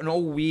stuff and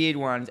all weird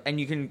ones. And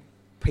you can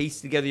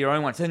piece together your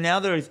own one. So now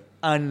there is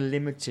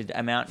unlimited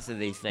amounts of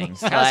these things.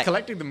 How's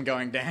collecting them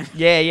going, Dan?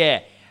 Yeah.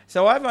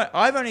 So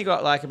I've only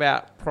got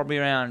about probably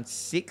around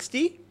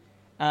 60.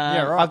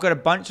 Yeah, right. I've got a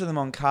bunch of them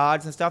on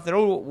cards and stuff. They're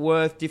all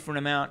worth different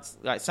amounts.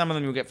 Like some of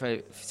them you'll get for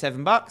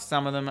 $7.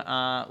 Some of them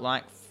are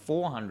like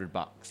 $400.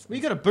 Well,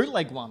 you got a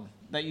bootleg one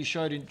that you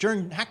showed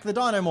during Hack the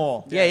Dino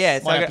More. Yeah.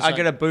 So My I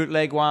got a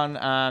bootleg one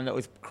that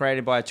was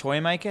created by a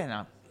toy maker.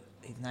 And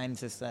his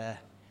name's just I've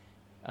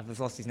just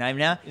lost his name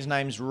now. His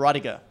name's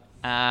Rudiger.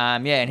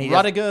 And he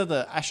Rudiger,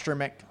 the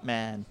Astromech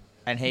man.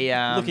 and he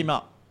Look him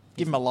up.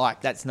 Give him a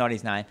like. That's not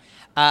his name.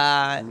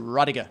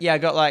 Rudiger. Yeah, I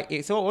got what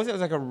was it? It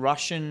was like a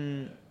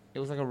Russian. It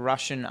was like a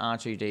Russian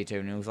R2D2,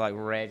 and it was like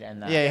red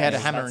and Yeah, he had a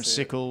hammer that's and it.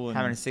 sickle. And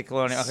hammer and sickle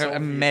on it, like a Soviet.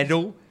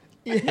 medal.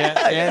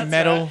 yeah,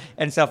 metal.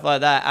 And stuff like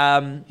that.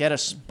 He had a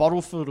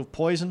bottle filled with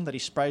poison that he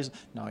sprays.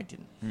 No, he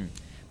didn't.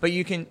 But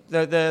you can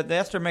the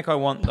Astromech I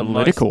want the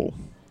Political. most.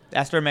 The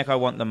Astromech I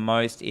want the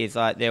most is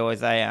there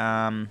was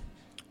a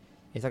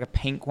it's like a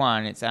pink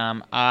one. It's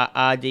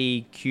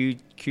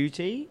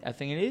RDQT, I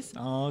think it is.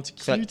 Oh, it's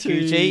So cute.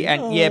 QT,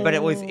 and yeah, but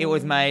it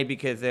was made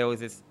because there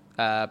was this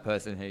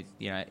person whose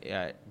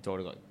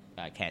daughter got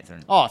cancer.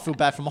 And, Oh, I feel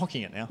bad for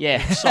mocking it now.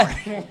 yeah, Sorry.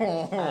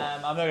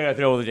 I'm not going to go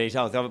through all the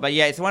details of it, but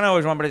yeah, it's one I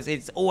always want, but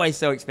it's always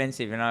so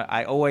expensive, and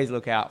I always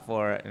look out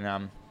for it.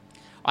 And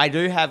I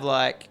do have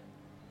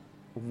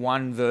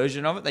one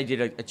version of it. They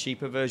did a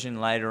cheaper version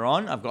later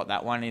on. I've got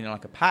that one in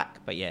like a pack,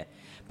 but yeah,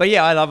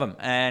 I love them,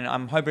 and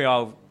I'm hoping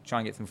I'll try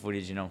and get some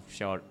footage and I'll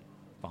show it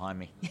behind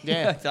me.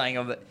 Yeah. Something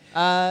of it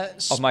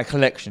of my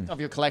collection. Of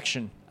your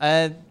collection.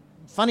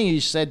 Funny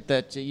you said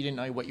that you didn't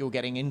know what you were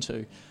getting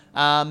into.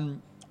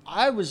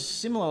 I was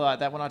similar like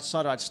that when I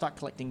decided I'd start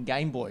collecting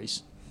Game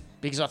Boys.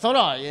 Because I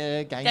thought,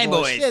 Game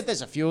Boys. Yeah,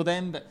 there's a few of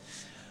them. But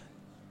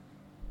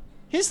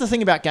here's the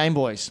thing about Game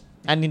Boys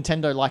and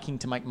Nintendo liking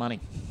to make money.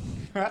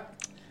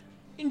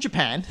 In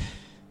Japan,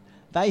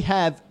 they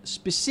have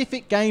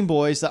specific Game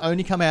Boys that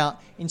only come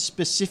out in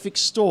specific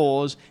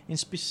stores in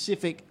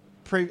specific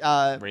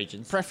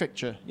Regions.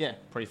 prefecture. Yeah.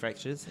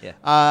 Prefectures,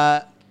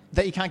 yeah.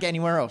 That you can't get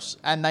anywhere else.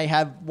 And they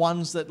have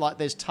ones that,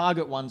 there's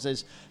Target ones,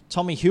 there's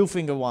Tommy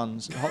Hilfiger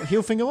ones.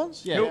 Hilfiger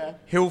ones? Yeah.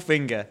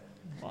 Hillfinger.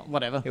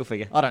 Whatever.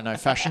 Hilfiger. I don't know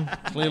fashion,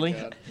 clearly.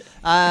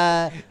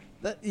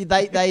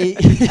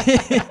 They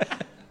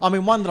I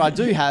mean, one that I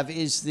do have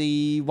is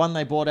the one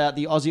they bought out,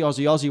 the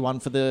Aussie one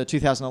for the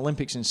 2000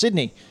 Olympics in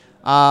Sydney,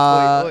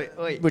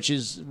 Oi. which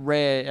is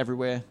rare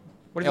everywhere.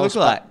 What does it look else, but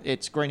like?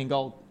 It's green and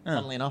gold, Oh.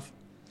 funnily enough.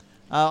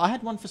 I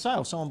had one for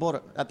sale. Someone bought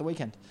it at the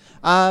weekend.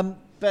 Yeah,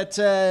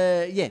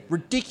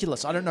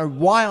 ridiculous. I don't know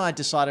why I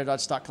decided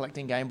I'd start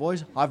collecting Game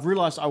Boys. I've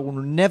realised I will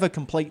never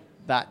complete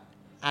that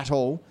at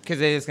all. Because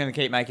they're just going to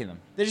keep making them.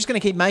 They're just going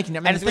to keep making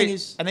them. And the thing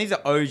is, and these are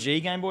OG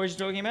Game Boys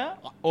you're talking about?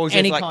 Or just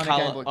any like kind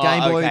colour? of Game Boy. Oh,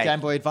 Game Boy, okay. Game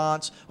Boy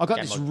Advance. I got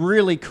Game this Boy.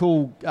 really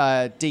cool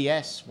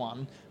DS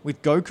one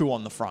with Goku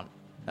on the front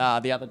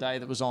the other day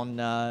that was on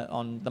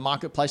the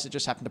marketplace. It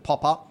just happened to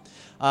pop up.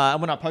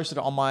 And when I posted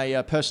it on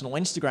my personal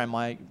Instagram,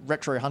 my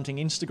retro hunting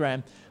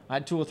Instagram, I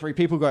had 2 or 3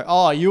 people go,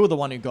 "Oh, you were the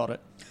one who got it."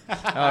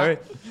 Oh, really?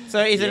 So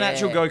it's an Yeah.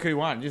 actual Goku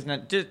one, isn't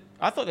it?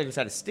 I thought they just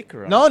had a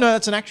sticker on. No,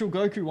 that's an actual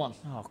Goku one.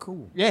 Oh,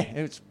 cool. Yeah,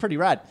 it's pretty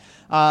rad.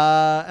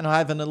 And I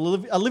have an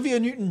Olivia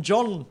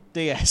Newton-John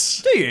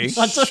DS. Do you?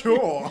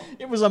 Sure.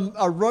 It was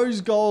a rose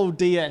gold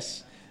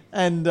DS,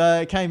 and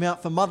it came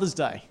out for Mother's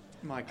Day.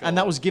 My God. And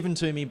that was given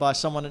to me by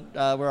someone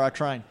where I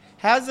train.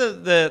 How's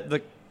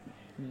the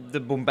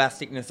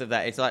bombasticness of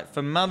that? It's like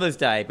for Mother's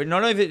Day, but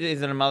not only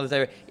is it a Mother's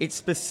Day, it's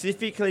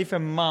specifically for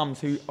mums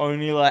who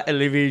only like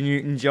Olivia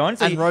Newton-John.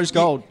 So And rose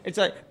gold. It's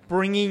like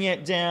bringing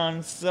it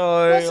down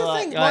so That's the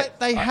thing, like,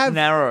 they have-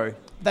 narrow.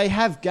 They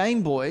have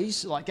Game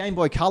Boys, like Game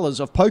Boy Colors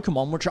of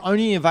Pokemon, which are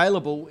only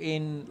available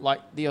in like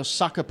the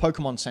Osaka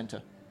Pokemon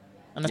Center.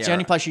 And that's Yeah, the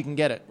only right. place you can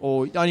get it,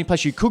 or the only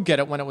place you could get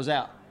it when it was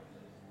out.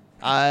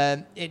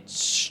 It's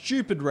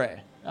stupid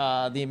rare.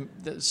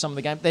 Some of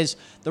the game, there's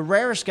the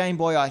rarest Game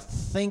Boy I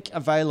think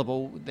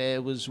available.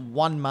 There was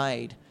one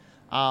made,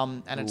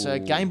 and it's a Ooh.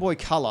 Game Boy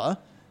Color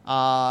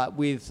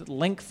with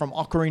Link from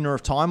Ocarina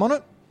of Time on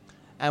it.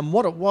 And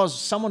what it was,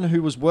 someone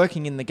who was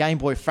working in the Game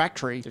Boy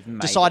factory Just made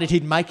decided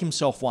he'd make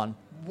himself one.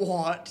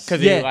 What?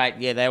 Because Yeah.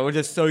 they were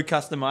just so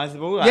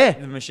customizable. Like, Yeah.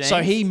 the machine.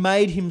 So he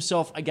made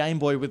himself a Game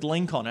Boy with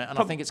Link on it, and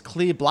I think it's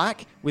clear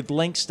black with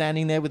Link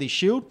standing there with his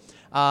shield,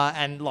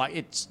 and like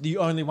it's the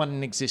only one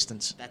in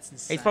existence. That's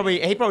insane. He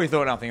probably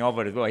thought nothing of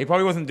it as well. He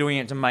probably wasn't doing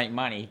it to make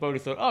money. He probably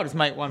thought, oh, I'll just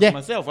make one Yeah. for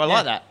myself. I Yeah.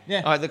 like that.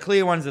 Yeah. Like, the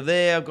clear ones are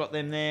there. I've got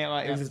them there.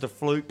 Like, it was just a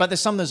fluke. But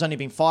there's some there's only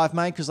been 5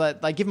 made because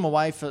they give them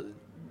away for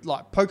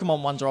like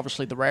Pokemon ones are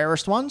obviously the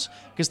rarest ones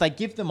because they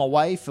give them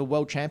away for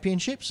World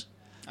Championships.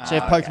 So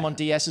you have Pokemon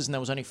DSs and there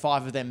was only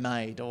 5 of them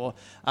made. Or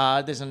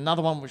there's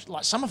another one which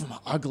like some of them are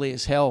ugly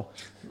as hell.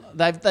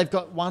 They've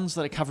got ones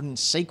that are covered in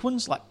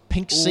sequins, like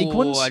pink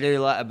sequins. Oh, I do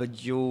like a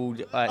bejeweled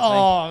thing.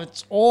 Oh,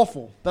 it's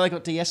awful. But they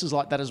got DSs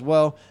like that as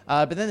well.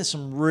 But then there's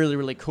some really,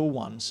 really cool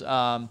ones.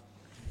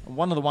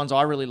 One of the ones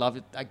I really love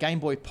is a Game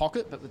Boy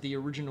Pocket, but with the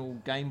original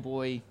Game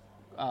Boy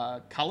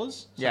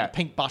colours. So Yeah. the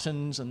pink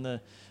buttons and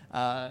the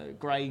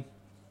grey.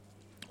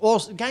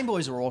 Awesome. Game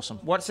Boys are awesome.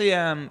 What's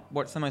the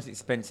most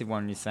expensive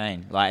one you're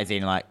saying? Like, as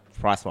in, like,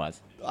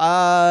 price-wise?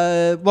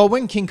 Well,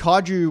 when King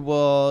Kaiju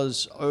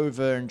was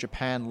over in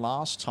Japan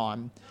last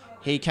time,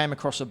 he came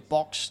across a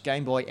boxed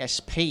Game Boy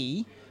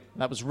SP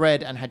that was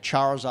red and had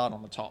Charizard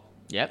on the top.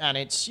 Yep. And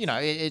it's,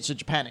 it's a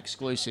Japan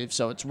exclusive,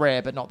 so it's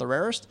rare but not the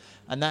rarest.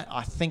 And that,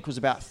 I think, was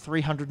about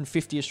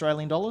 350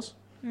 Australian dollars.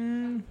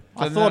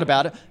 I thought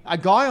about it. A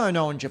guy I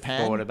know in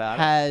Japan Thought about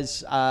it.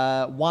 has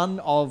one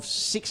of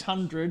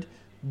 600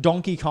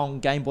 Donkey Kong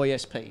Game Boy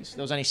SPs.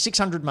 There was only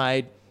 600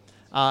 made,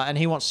 and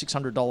he wants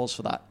 $600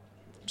 for that.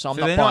 So I'm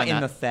So not they're not buying in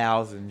that. the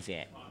thousands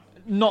yet.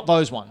 Not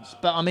those ones.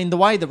 But, I mean, the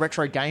way the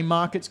retro game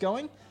market's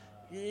going,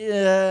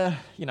 yeah,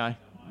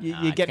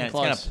 you're getting It's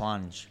going close. to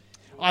plunge.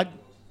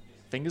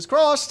 Fingers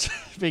crossed,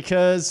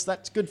 because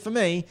that's good for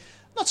me.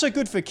 Not so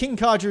good for King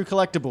Kaiju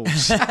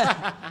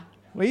Collectibles,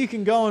 where you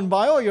can go and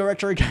buy all your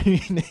retro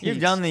gaming needs. You've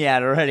done the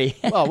ad already.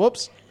 Oh,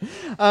 whoops.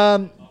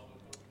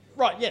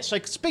 Right, yeah, so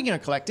speaking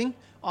of collecting,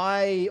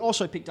 I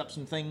also picked up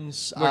some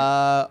things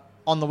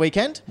on the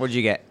weekend. What did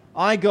you get?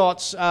 I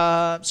got,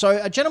 so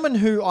a gentleman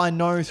who I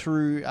know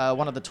through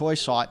one of the toy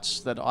sites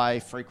that I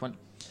frequent,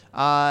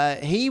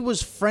 he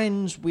was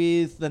friends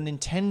with the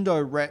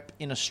Nintendo rep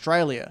in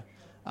Australia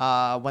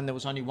when there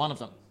was only one of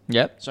them.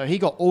 Yep. So he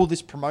got all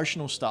this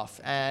promotional stuff,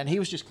 and he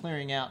was just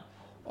clearing out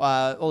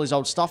all his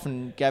old stuff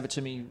and gave it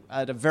to me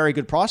at a very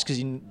good price because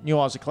he knew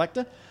I was a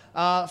collector.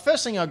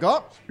 First thing I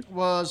got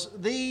was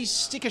these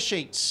sticker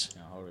sheets.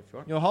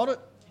 You'll hold it?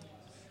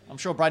 I'm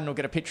sure Braden will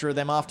get a picture of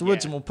them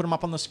afterwards, Yeah. and we'll put them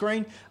up on the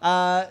screen.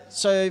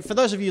 So for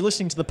those of you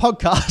listening to the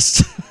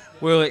podcast,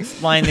 We'll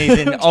explain these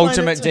in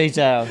ultimate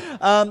detail.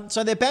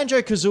 so they're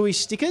Banjo-Kazooie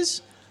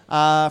stickers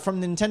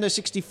from the Nintendo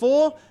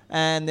 64,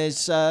 and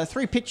there's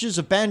 3 pictures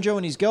of Banjo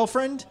and his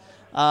girlfriend,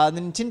 the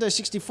Nintendo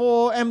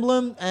 64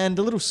 emblem, and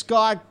a little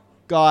sky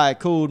guy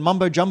called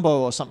Mumbo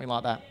Jumbo or something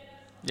like that.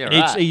 Yeah, And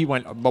right. he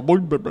went...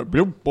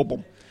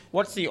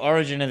 What's the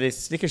origin of this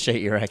sticker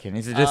sheet, you reckon?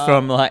 Is it just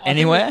from, like,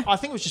 anywhere? I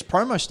think it was just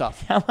promo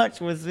stuff. How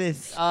much was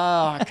this?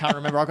 I can't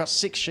remember. I got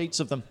 6 sheets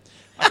of them.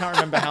 I can't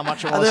remember how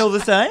much it Are they all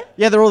was. the same?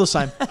 Yeah, they're all the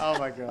same. Oh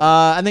my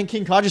God. And then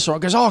King Kaiju saw it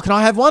and goes, oh, can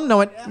I have one? And I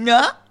went,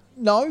 No.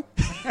 no.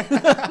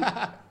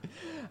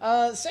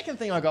 Second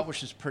thing I got,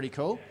 which is pretty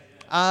cool,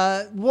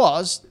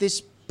 was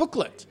this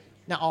booklet.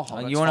 Now, I'll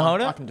hold it. You it's wanna fine.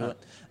 hold it? I can do it.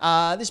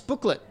 This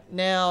booklet.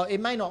 Now,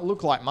 it may not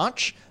look like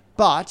much,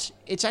 but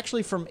it's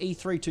actually from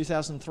E3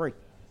 2003.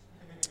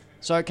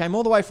 So it came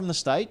all the way from the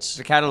States. It's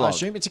a catalogue. I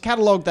assume. It's a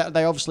catalogue that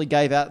they obviously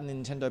gave out in the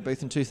Nintendo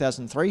booth in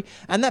 2003.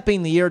 And that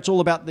being the year, it's all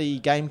about the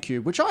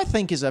GameCube, which I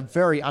think is a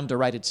very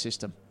underrated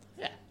system.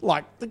 Yeah.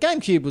 Like, the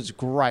GameCube was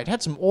great. It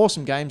had some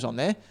awesome games on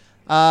there.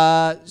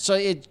 So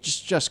it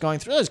just going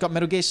through. It's got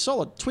Metal Gear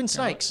Solid, Twin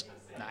Snakes.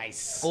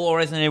 Nice. Or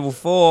Resident Evil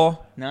 4.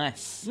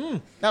 Nice.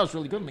 That was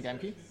really good on the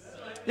GameCube.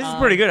 This is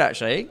pretty good,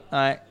 actually.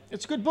 Like,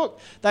 It's a good book.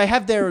 They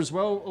have there as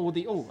well all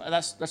the... Oh,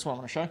 that's what I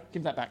want to show.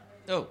 Give that back.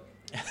 oh.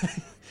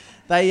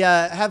 They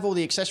have all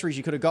the accessories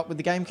you could have got with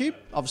the GameCube,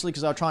 obviously,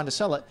 because they were trying to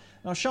sell it.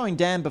 And I was showing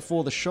Dan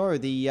before the show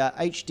the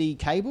HD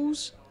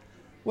cables,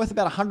 worth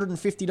about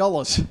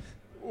 $150.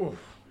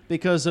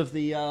 because of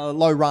the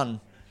low run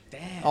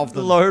of The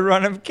them. low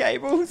run of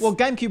cables. Well,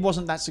 GameCube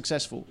wasn't that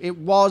successful. It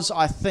was,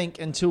 I think,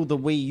 until the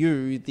Wii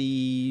U,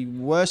 the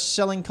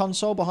worst-selling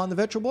console behind the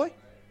Virtual Boy,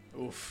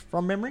 Oof.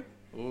 from memory.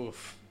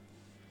 Oof.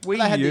 Wii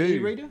They had the U.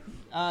 e-reader,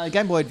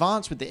 Game Boy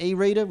Advance with the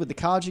e-reader, with the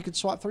cards you could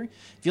swipe through.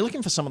 If you're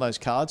looking for some of those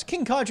cards,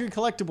 King Kaiju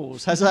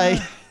Collectibles has a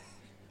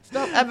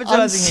Stop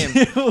advertising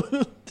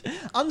him.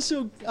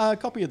 unsealed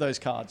copy of those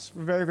cards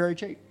for very, very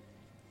cheap.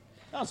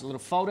 That's a little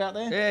fold out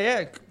there.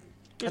 Yeah.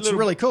 That's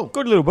really cool.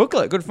 Good little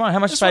booklet. Good fun. How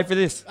much This you pay one- for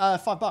this?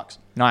 $5.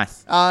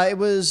 Nice. It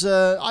was.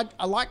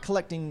 I like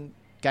collecting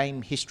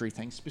game history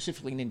things,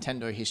 specifically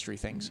Nintendo history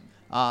things.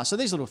 So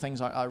these little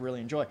things I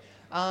really enjoy.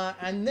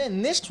 And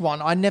then this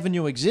one I never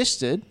knew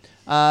existed.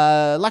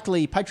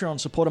 Luckily, Patreon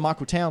supporter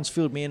Michael Towns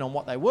filled me in on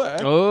what they were.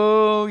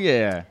 Oh,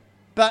 yeah.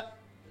 But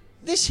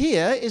this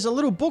here is a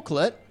little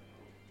booklet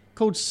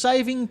called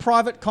Saving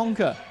Private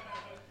Conker.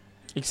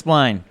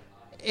 Explain.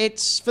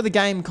 It's for the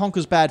game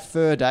Conker's Bad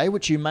Fur Day,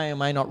 which you may or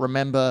may not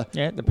remember.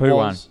 Yeah, the poo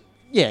one.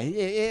 Yeah,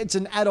 it's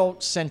an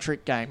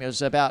adult-centric game. It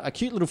was about a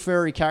cute little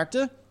furry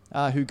character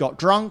who got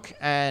drunk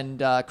and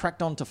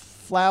cracked onto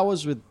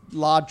flowers with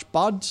large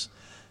buds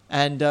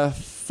and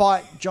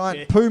fight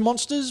giant poo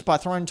monsters by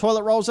throwing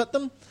toilet rolls at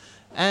them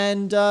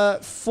and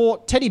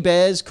fought teddy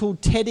bears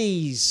called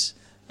Teddies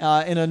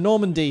in a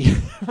Normandy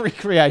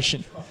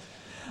recreation.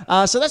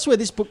 So that's where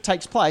this book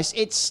takes place.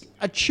 It's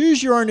a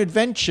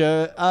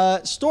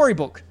choose-your-own-adventure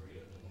storybook.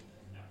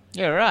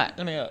 Yeah, right.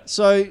 Let me.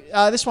 So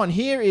this one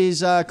here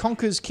is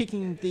Conker's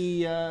kicking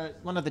the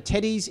one of the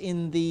teddies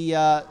in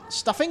the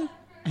stuffing,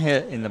 Yeah,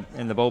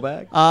 in the ball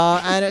bag.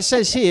 and it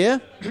says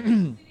here,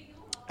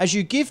 as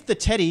you give the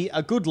teddy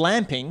a good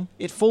lamping,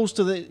 it falls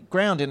to the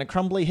ground in a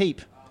crumbly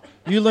heap.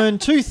 You learn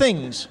two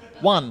things.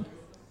 One,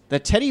 the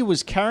teddy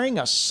was carrying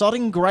a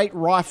sodding great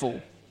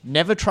rifle.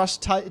 Never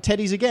trust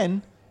teddies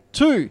again.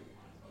 Two,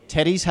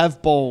 teddies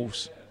have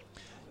balls.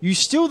 You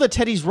steal the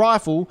teddy's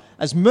rifle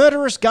as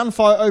murderous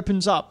gunfire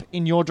opens up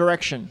in your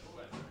direction.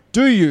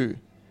 Do you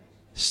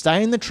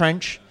stay in the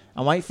trench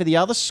and wait for the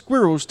other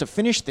squirrels to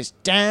finish this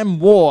damn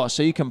war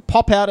so you can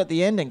pop out at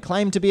the end and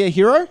claim to be a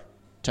hero?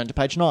 Turn to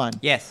page 9.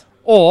 Yes.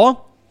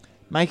 Or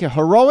make a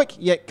heroic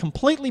yet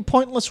completely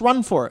pointless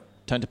run for it.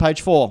 Turn to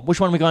page 4. Which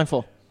one are we going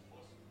for?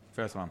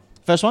 First one.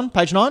 First one,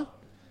 page 9. All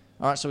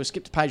right, so we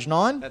skip to page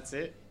 9. That's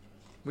it.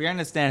 We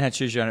understand how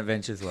choose your own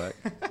adventures work.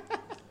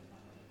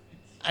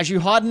 As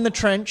you hide in the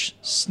trench,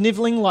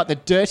 snivelling like the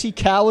dirty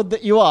coward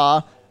that you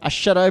are, a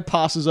shadow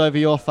passes over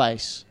your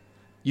face.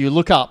 You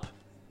look up.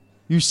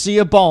 You see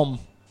a bomb.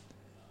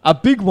 A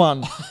big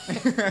one.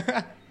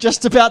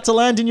 Just about to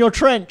land in your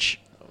trench.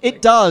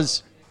 It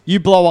does. You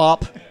blow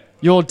up.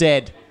 You're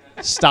dead.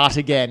 Start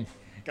again.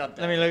 God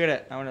Let me look at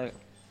it. I want to.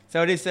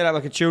 So it is set up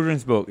like a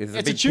children's book. There's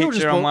It's big a children's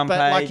picture book, on one but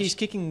page. like he's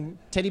kicking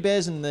teddy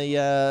bears in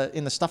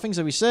the stuffings,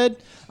 as we said.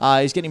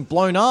 He's getting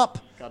blown up.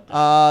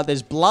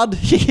 There's blood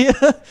here,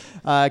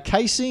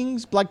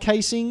 casings, blood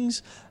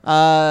casings.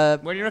 Where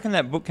do you reckon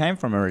that book came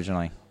from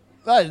originally?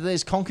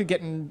 There's Conker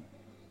getting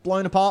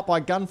blown apart by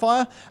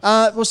gunfire.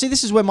 Well, see,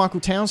 this is where Michael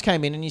Towns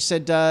came in, and he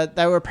said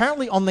they were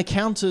apparently on the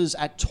counters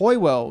at Toy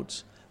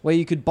Worlds where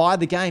you could buy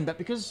the game, but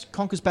because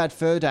Conker's Bad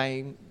Fur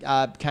Day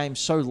came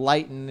so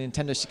late in the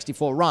Nintendo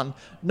 64 run,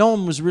 no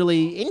one was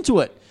really into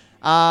it.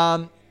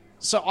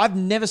 So I've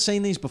never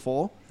seen these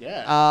before.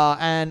 Yeah.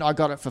 And I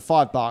got it for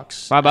 $5.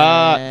 $5.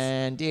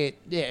 And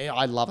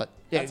I love it.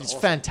 Yeah, That's it's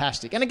awesome.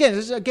 fantastic. And again,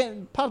 it's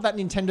part of that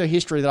Nintendo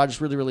history that I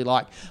just really, really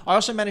like. I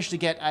also managed to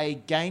get a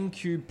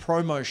GameCube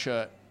promo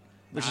shirt,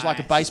 which is like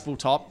a Nice. baseball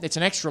top. It's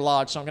an extra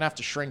large, so I'm going to have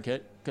to shrink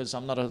it because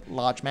I'm not a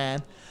large man.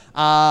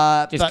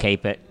 Just But-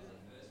 keep it.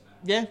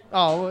 yeah.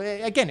 Oh,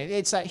 again,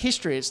 it's that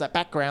history. It's that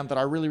background that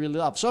I really, really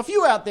love. So if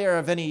you out there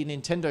have any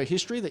Nintendo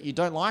history that you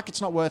don't like, it's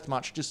not worth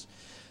much. Just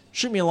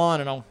shoot me a line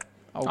and I'll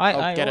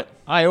get it.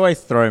 I always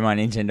throw my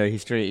Nintendo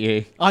history at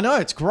you. I know,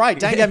 it's great.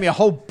 Dan gave me a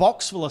whole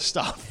box full of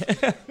stuff.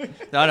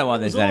 No, I don't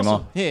want this It was anymore.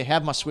 awesome. Here,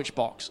 have my Switch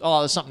box. Oh,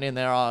 there's something in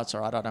there. Oh, it's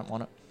all right. I don't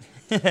want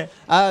it. It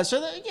was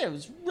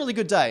a really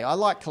good day. I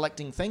like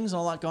collecting things,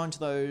 and I like going to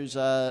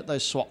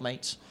those swap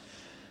meets.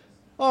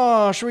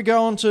 Oh, should we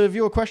go on to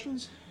viewer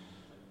questions?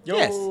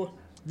 Yes.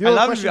 Viewer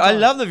I questions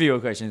love the viewer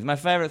questions. My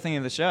favourite thing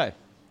of the show.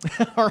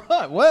 All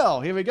right,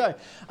 well, here we go.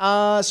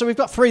 So we've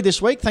got 3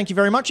 this week. Thank you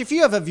very much. If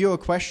you have a viewer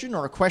question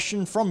or a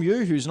question from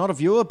you who's not a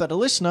viewer but a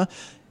listener,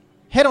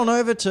 head on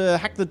over to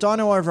Hack the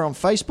Dino over on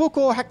Facebook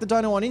or Hack the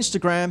Dino on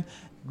Instagram.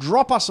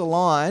 Drop us a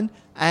line,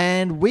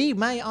 and we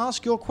may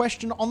ask your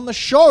question on the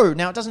show.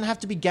 Now, it doesn't have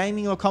to be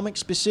gaming or comic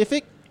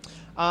specific.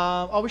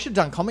 We should have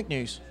done comic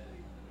news.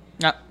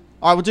 No,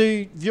 All right, we'll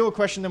do viewer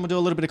question, then we'll do a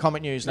little bit of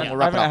comic news, then we'll I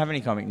wrap it don't up. have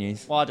any comic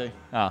news. Well, I do.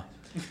 Oh, All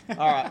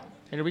right.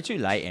 it'll be too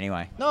late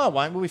anyway. No, it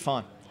won't. We'll be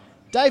fine.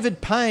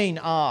 David Payne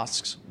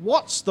asks,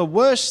 what's the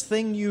worst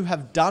thing you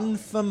have done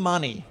for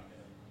money?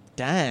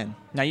 Dan.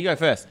 No, you go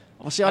first.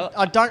 Well, see,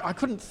 I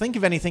couldn't think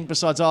of anything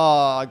besides,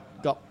 I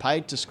got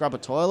paid to scrub a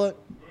toilet.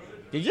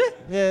 Did you?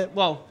 Yeah,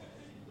 well,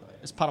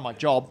 it's part of my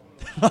job.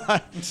 I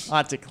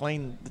had to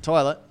clean the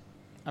toilet.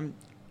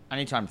 I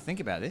need time to think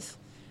about this.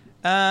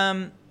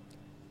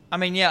 I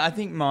mean, yeah, I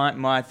think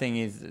my thing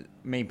is,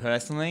 me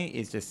personally,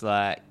 is just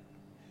like,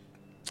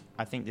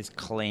 I think just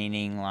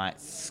cleaning like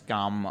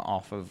scum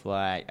off of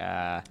like.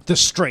 The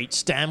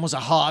streets. Dan was a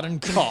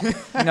hardened cop.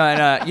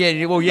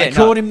 Yeah, well, yeah. They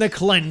called him the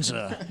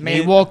cleanser. Me He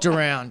and- walked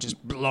around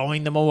just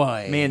blowing them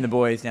away. Me and the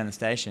boys down the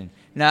station.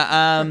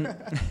 Yeah,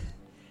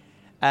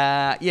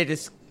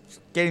 just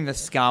getting the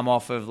scum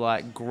off of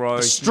like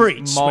gross the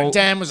streets. When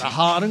Dan was a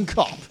hardened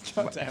cop.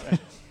 God damn it.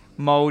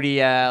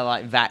 moldy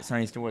like vats when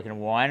I used to work in a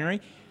winery.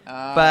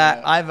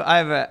 But I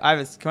have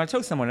a. Can I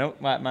tell someone else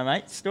my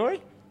mate's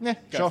story? Yeah,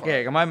 Go sure. for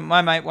it. Yeah,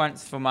 my mate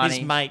once for money.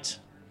 His mate.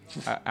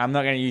 I'm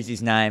not going to use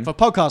his name. For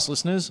podcast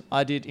listeners,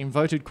 I did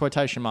inverted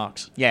quotation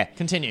marks. Yeah.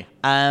 Continue.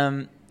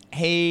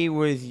 He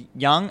was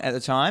young at the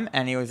time,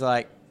 and he was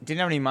like, didn't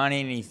have any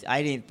money, and his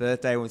 18th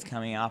birthday was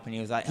coming up, and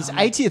he was like, His oh,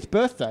 80th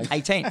birthday.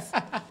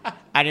 18th.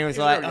 And he was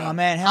like, really oh young.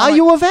 man, Are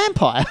you a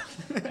vampire?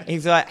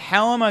 He's like,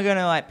 how am I going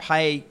to like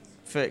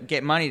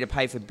get money to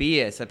pay for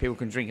beer so people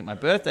can drink at my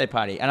birthday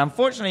party? And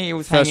unfortunately, he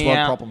was First hanging world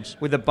out problems.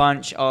 with a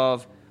bunch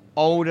of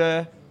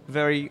older,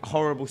 very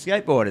horrible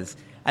skateboarders.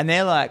 And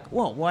they're like,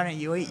 well, why don't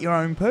you eat your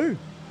own poo?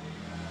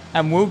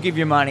 And we'll give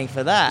you money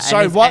for that.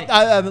 Sorry, And what?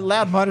 A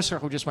loud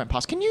motorcycle just went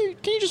past. Can you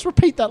just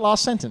repeat that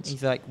last sentence?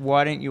 He's like,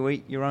 why don't you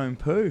eat your own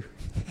poo?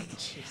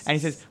 And he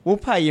says, we'll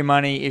pay you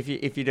money if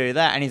you do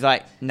that. And he's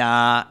like,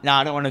 nah,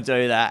 I don't want to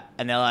do that.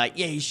 And they're like,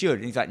 yeah, you should.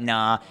 And he's like,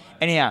 nah.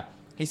 Anyhow,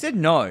 he said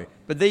no.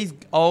 But these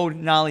old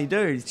gnarly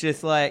dudes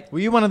just like... Were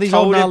you one of these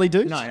old gnarly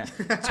dudes? No.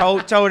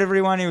 told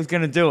everyone he was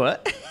going to do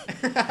it.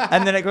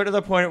 And then it got to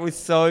the point it was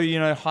so,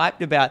 hyped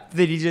about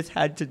that he just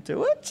had to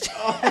do it.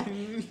 Oh,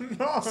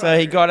 no. So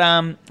he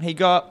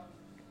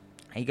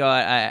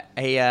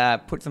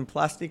put some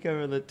plastic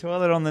over the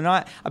toilet on the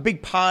night. A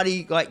big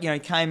party,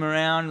 came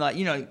around.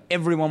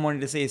 Everyone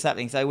wanted to see this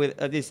happening. So with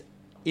this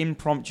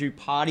impromptu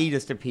party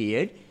just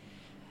appeared.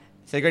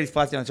 So he got his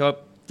plastic on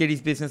top, did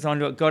his business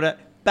onto it, got it,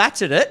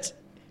 battered it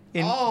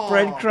in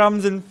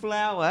breadcrumbs and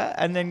flour,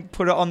 and then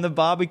put it on the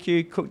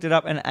barbecue, cooked it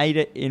up, and ate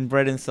it in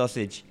bread and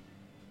sausage.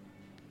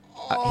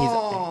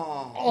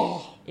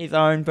 His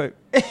own poop.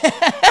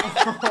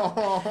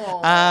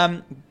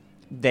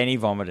 Then he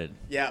vomited.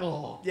 Yeah.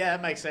 Yeah,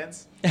 that makes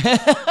sense.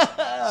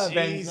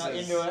 Ben's not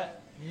into it.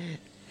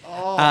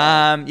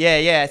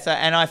 Yeah. So,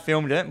 and I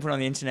filmed it and put it on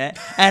the internet.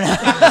 And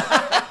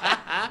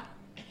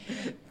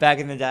back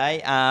in the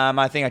day,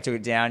 I think I took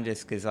it down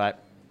just because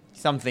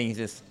some things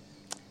just.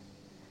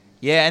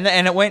 Yeah,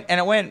 and it went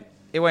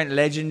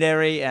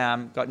legendary.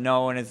 Got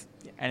known as,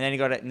 and then he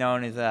got it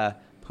known as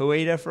poo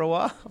eater for a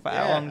while, for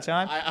a long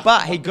time.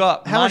 But he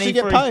got How much money did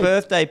he for get his paid?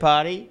 birthday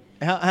party.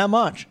 How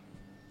much?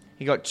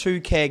 He got 2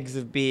 kegs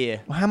of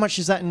beer. Well, how much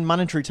is that in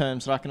monetary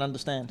terms that I can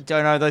understand?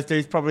 Don't know. Those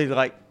dudes probably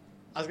like.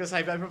 I was going to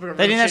say, they probably got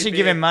They real didn't actually cheap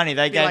give beer. him money.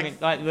 They It'd be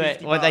gave like him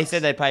 $50 well, they bucks.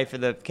 said they paid for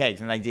the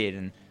kegs, and they did,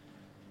 and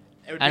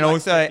It would be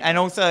like $50.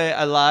 also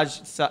a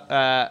large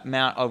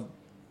amount of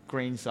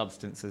green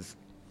substances.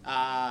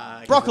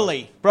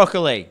 Broccoli.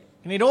 Broccoli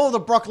You need all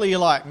the broccoli you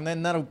like, and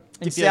then that'll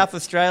in give you South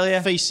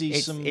Australia,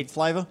 feces some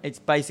flavour. It's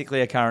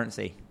basically a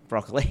currency.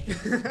 Broccoli.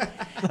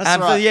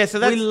 That's right. So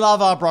that's we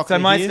love our broccoli. So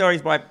my here. story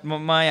is by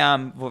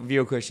my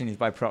viewer question is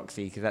by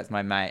proxy because that's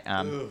my mate.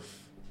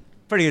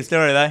 Pretty good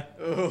story though.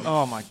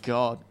 Oh my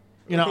god!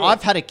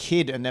 I've had a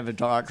kid and never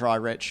dry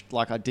retched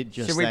like I did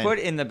just Should we then. put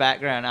in the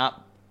background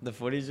up the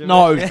footage? Of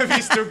No. it? Have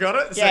you still got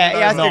it?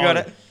 Yeah, I still No. got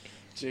it.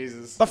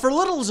 Jesus. But for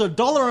little as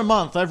 $1 a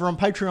month over on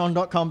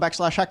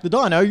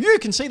patreon.com/hackthedino, you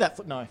can see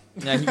that. No.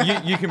 No,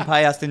 you can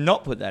pay us to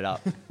not put that up.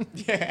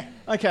 Yeah.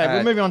 Okay,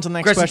 we're moving on to the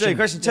next question.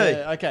 Question two.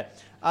 Yeah, okay.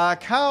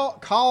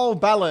 Carl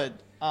Ballard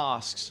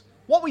asks,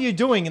 what were you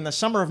doing in the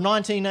summer of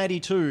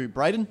 1982,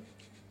 Braden?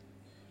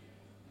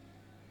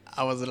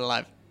 I wasn't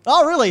alive.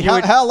 Oh, really? You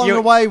were- How long you-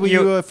 away were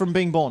you- you from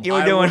being born? You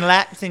were doing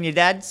laps in your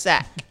dad's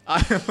sack.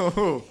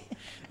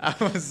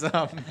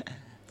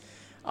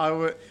 I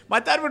was, my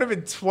dad would have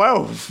been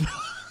 12.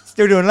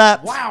 Still doing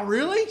laps. Wow,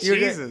 really? You were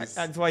doing- Jesus.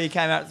 That's why you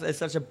came out as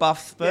such a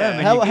buff sperm Yeah.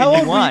 and How, you, how, and old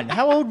you were won. you,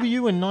 how old were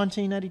you in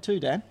 1982,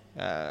 Dan?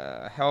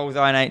 How old was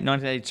I in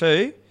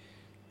 1982?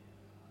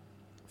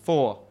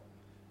 4.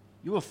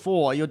 You were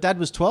 4. Your dad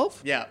was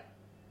 12? Yeah.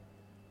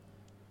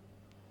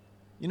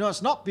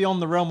 It's not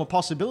beyond the realm of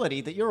possibility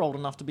that you're old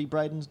enough to be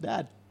Braden's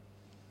dad.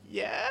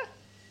 Yeah.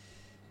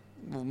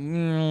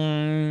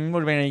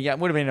 Would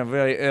have been a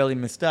very early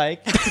mistake.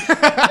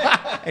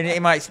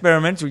 in my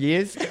experimental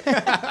years,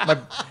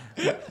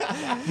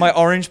 my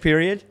orange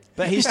period.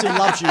 But he still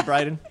loves you,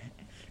 Braden.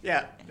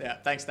 Yeah. Yeah.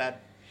 Thanks, Dad.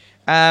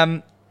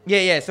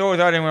 Yeah. So what was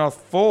I doing when I was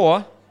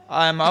 4?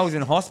 I was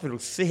in hospital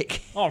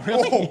sick. Oh,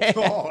 really? Oh,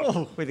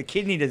 God. With a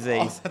kidney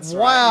disease. That's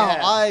Wow, right.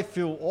 Yeah. I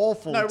feel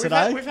awful No,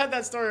 today. we've had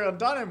that story on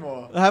Dino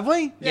More. Have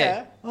we?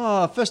 Yeah.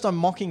 Oh, first I'm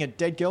mocking a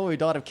dead girl who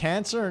died of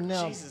cancer, and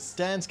now Jesus.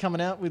 Dan's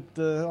coming out with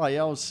the. Oh,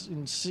 yeah, I was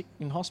sick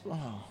in hospital.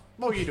 Oh,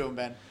 What were you doing,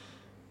 Ben?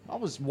 I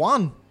was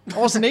 1. I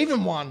wasn't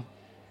even 1.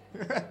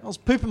 I was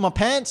pooping my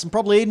pants and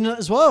probably eating it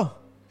as well.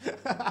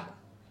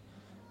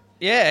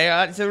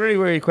 Yeah, it's a really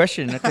weird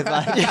question. 'Cause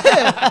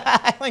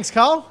Thanks,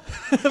 Carl.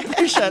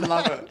 Appreciate I it.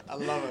 love it. I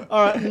love it.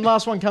 All right, and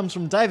last one comes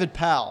from David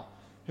Powell,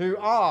 who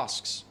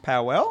asks,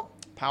 Powell?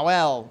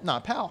 Powell.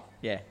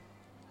 Yeah.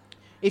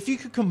 If you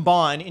could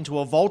combine into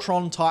a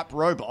Voltron-type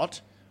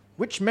robot,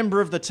 which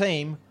member of the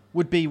team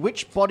would be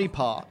which body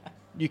part?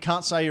 You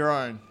can't say your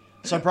own.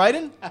 So,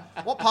 Brayden,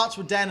 what parts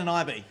would Dan and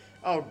I be?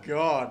 Oh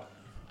God.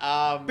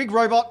 Big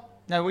robot.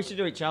 No, we should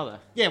do each other.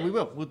 Yeah, we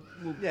will. We'll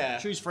Yeah.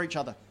 choose for each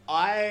other.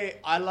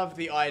 I love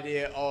the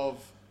idea of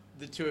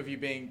the two of you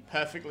being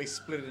perfectly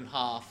split in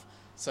half,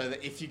 so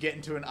that if you get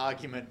into an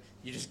argument,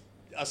 you just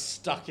are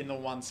stuck in the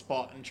one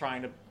spot and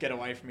trying to get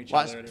away from each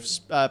other.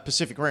 Like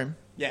Pacific Rim.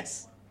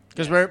 Yes.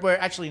 Because we're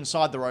actually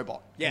inside the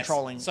robot, Yes.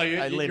 controlling So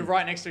a limb. you're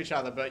right next to each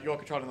other, but you're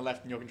controlling the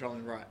left and you're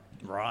controlling the right.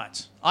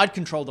 Right. I'd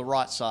control the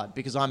right side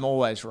because I'm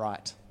always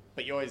right.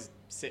 But you always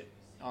sit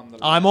on the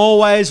left. I'm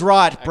always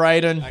right,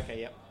 Brayden.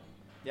 Okay, yep.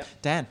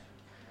 Dan.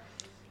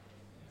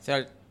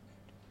 So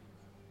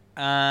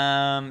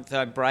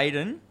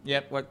Brayden.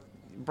 Yep. What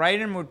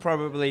Brayden would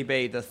probably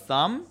be the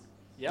thumb.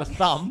 Yep. The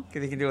thumb.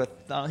 Because he can do a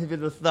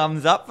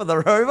thumbs up for the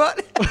robot.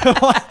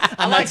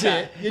 And like that's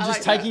that. it. You're I just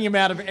like that. taking him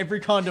out of every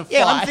kind of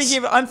Yeah, fight.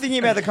 I'm thinking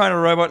about the kind of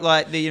robot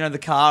like the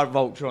car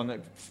Voltron that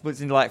splits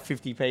into like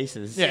 50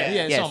 pieces. Yeah,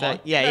 Yeah, it's not mine.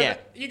 No,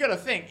 but you got to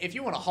think, if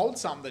you want to hold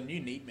something, you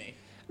need me.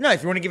 No,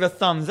 if you want to give a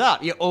thumbs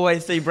up, you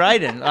always see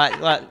Brayden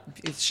like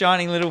his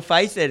shining little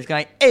face there, just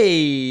going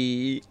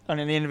 "Hey" on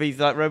the end of his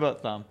like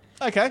robot thumb.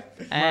 Okay.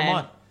 Where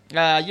am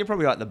I? You're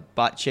probably like the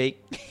butt cheek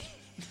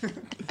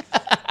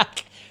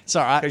It's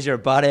all right. because you're a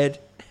butthead.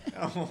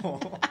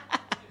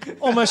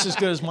 Almost as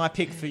good as my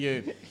pick for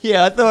you.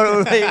 Yeah, I thought it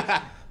would be.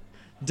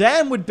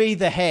 Dan would be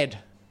the head,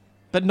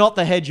 but not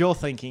the head you're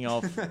thinking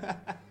of.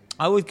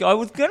 I was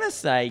gonna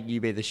say you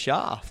be the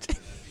shaft,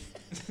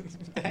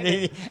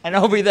 and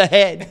I'll be the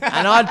head.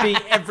 And I'd be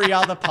every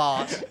other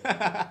part.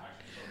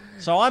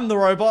 So I'm the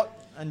robot,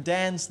 and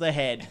Dan's the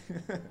head.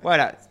 Wait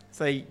up.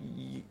 So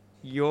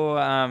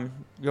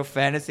your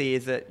fantasy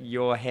is that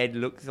your head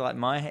looks like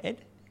my head?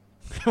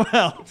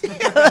 Well,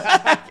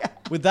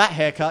 with that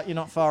haircut, you're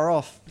not far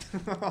off.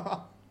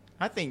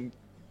 I think.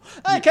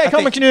 Okay, I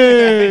Comic think-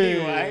 News.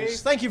 Anyway.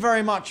 Thank you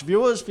very much,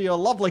 viewers, for your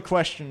lovely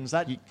questions.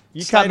 That You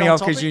stayed cut me on off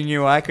because topic. you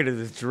knew I could have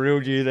just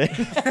drilled you there.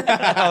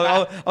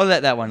 I'll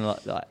let that one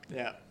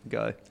Yeah.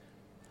 go.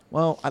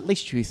 Well, at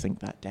least you think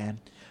that, Dan.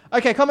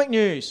 Okay, Comic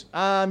News.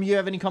 You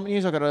have any comic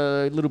news? I've got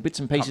a little bits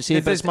and pieces here,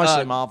 This but it's is,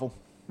 mostly Marvel.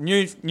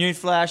 News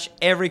flash,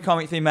 every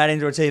comic's been made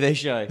into a TV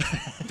show.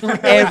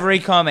 Every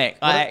comic.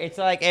 It's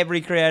like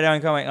every creator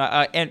owned comic.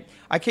 And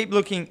I keep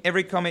looking,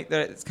 every comic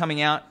that's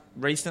coming out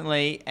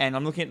recently, and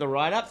I'm looking at the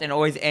write-ups, and it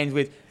always ends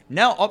with,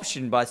 now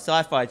optioned by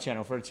Sci-Fi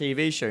Channel for a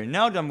TV show.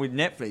 Now done with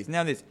Netflix.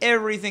 Now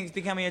everything's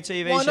becoming a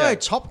TV Well, show. I know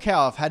Top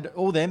Cow have had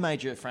all their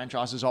major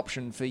franchises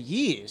optioned for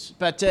years,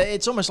 but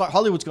it's almost like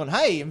Hollywood's gone,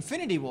 hey,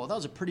 Infinity War, that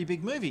was a pretty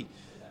big movie.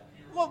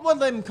 What have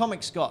them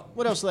comics got?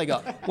 What else have they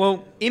got?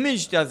 Well,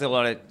 Image does a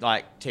lot of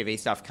like TV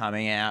stuff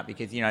coming out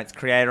because it's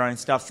creator-owned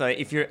stuff. So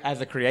if you're as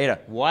a creator,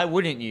 why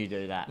wouldn't you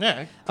do that?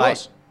 Yeah, of Like,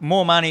 course.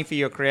 more money for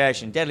your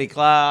creation. Deadly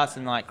Class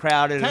and like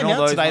Crowded Came and all out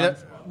those today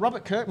ones. that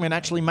Robert Kirkman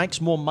actually makes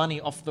more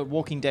money off the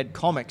Walking Dead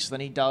comics than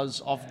he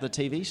does off the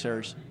TV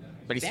series.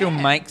 But he still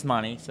makes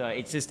money, so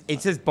it's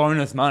just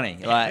bonus money.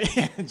 Like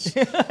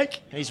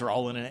He's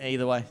rolling in it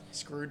either way.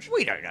 Scrooge.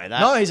 we don't know that.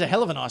 No, he's a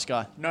hell of a nice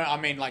guy. No, I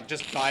mean like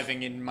just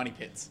diving in money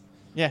pits.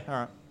 Yeah, all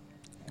right.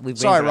 We've been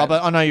Sorry, through Robert.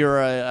 that. I know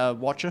you're a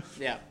watcher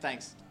Yeah,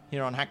 thanks.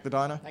 here on Hack the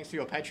Dino. Thanks for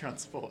your Patreon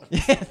support. Yeah,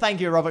 thank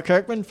you, Robert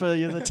Kirkman, for the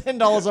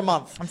 $10 a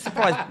month. I'm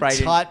surprised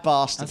Brady. Tight I'm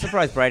bastard.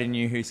 surprised Brady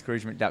knew who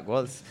Scrooge McDuck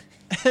was.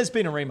 There's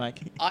been a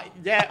remake.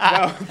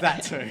 Yeah, well,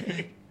 that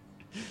too.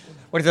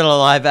 What is it, a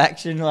live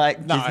action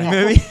like No. Disney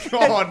movie?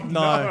 God,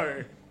 No.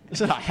 no. Is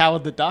it like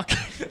Howard the Duck?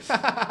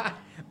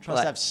 Tries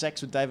to have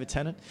sex with David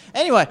Tennant.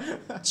 Anyway,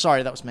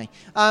 sorry, that was me.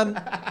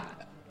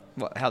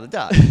 What? How the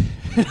Duck?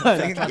 No,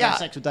 trying to Yeah. have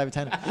sex with David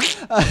Tennant.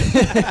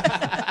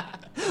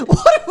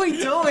 What are we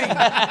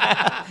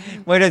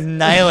doing? We're just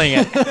nailing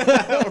it.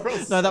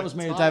 No, that was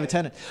me with David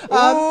Tennant.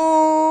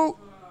 Ooh.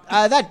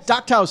 That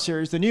DuckTales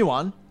series, the new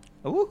one,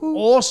 Ooh.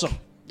 awesome.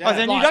 Oh, is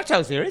there a new Like-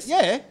 DuckTales series?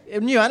 Yeah, a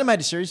new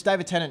animated series.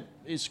 David Tennant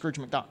is Scrooge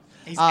McDuck.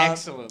 He's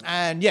excellent.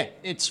 And yeah,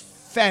 it's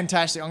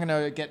fantastic. I'm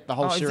going to get the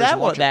whole Oh, series. is that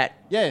and what watch it. that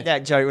Yeah.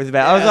 joke was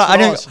about? Yeah, I was that's like,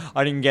 what it was.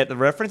 I didn't get the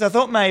reference. I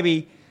thought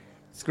maybe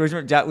Scrooge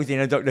McDuck was in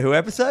a Doctor Who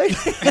episode.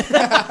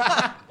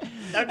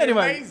 That'd be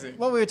Anyway, amazing.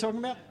 what were we talking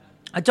about?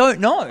 I don't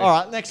know. All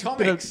right, next bit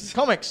Comics. of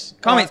comics.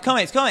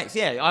 Comics.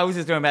 Yeah, I was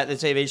just talking about the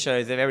TV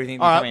shows of everything.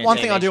 All becoming right, a one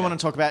thing TV I do show. want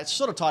to talk about, it's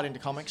sort of tied into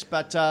comics,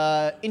 but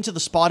Into the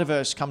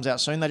Spider-Verse comes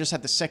out soon. They just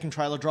had the second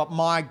trailer drop.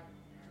 My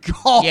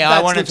God, Yeah, that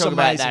I want to looks talk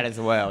about amazing. that as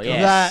well.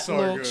 Yeah. That So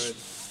looks good.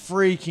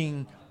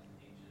 freaking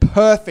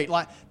perfect.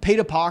 Like,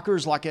 Peter Parker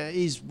is like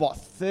he's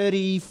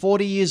 30,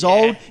 40 years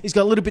old. He's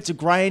got little bits of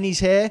grey in his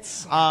hair.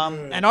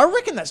 And I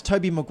reckon that's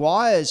Tobey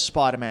Maguire's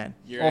Spider-Man.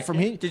 You Or from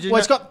reckon? here. Did you Well,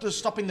 it's know- got the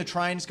stopping the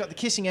train. It's got the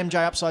kissing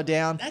MJ upside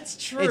down. That's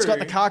true. It's got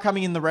the car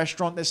coming in the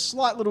restaurant. There's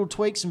slight little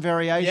tweaks and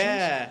variations.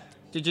 Yeah.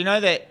 Did you know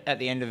that at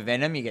the end of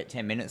Venom you get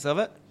 10 minutes of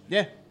it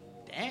Yeah.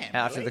 Damn.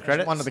 after really? the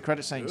credits? One of the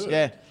credit scenes. Good.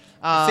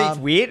 Yeah. It's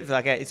weird. It's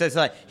like it's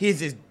like here's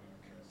this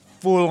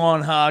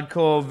full-on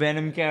hardcore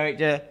Venom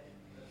character.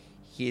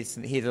 Here's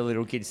a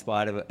little kid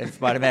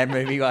Spider-Man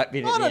movie like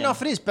bit. I don't know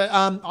if it is, but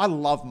I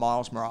love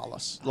Miles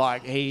Morales.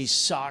 Like, he's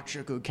such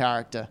a good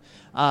character.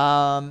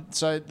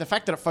 So the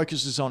fact that it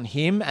focuses on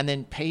him and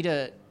then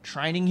Peter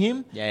training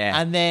him. Yeah.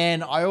 And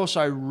then I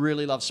also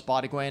really love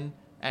Spider-Gwen.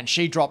 And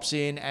she drops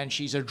in and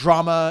she's a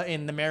drummer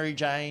in the Mary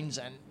Janes.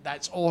 And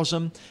that's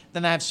awesome.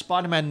 Then they have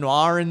Spider-Man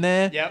Noir in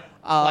there. Yep.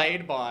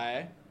 Played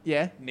by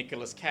Yeah.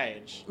 Nicolas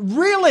Cage.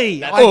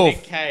 Really? That's Oh,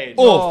 Nick Cage.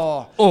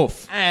 oh.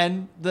 Oof.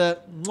 And the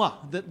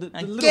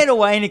little, Get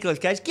away, Nicolas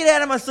Cage. Get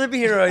out of my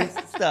superhero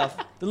stuff.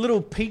 the little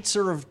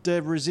pizza of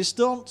de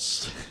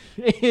resistance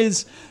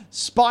is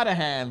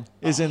Spider-Ham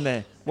is in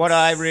there. What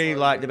I really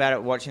liked about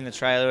it watching the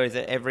trailer is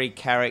that every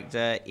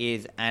character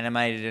is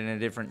animated in a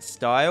different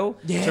style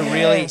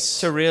Yes.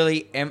 to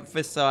really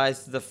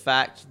emphasize the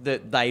fact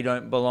that they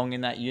don't belong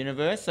in that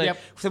universe. So, Yep.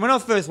 so when I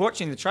was first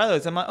watching the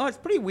trailers, I'm like, oh, it's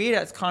pretty weird.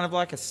 It's kind of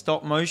like a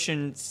stop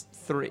motion,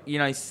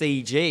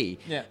 CG.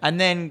 Yeah. And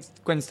then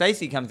Gwen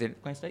Stacy comes in.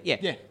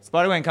 Yeah.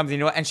 Spider-Man comes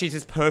into it, and she's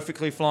just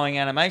perfectly flowing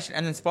animation.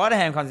 And then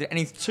Spider-Ham comes in, and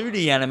he's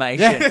 2D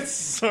animation. Yeah. It's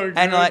so good.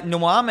 And like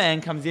Noir Man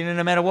comes in, and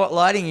no matter what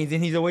lighting he's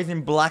in, he's always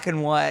in black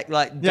and white,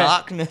 like Yeah.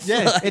 darkness.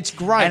 Yeah, Like- it's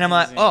great. And I'm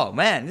like, oh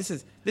man, this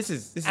is.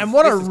 And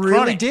what I this is really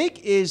chronic. dig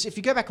is if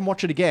you go back and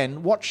watch it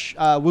again, watch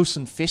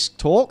Wilson Fisk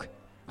talk,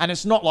 and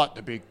it's not like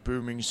the big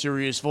booming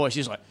serious voice.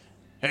 He's like,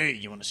 "Hey,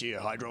 you want to see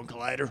a Hadron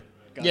Collider?"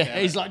 God yeah, damn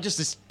it. he's like just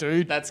this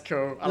dude. That's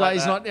cool. I like, like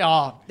he's that.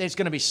 not. Oh, it's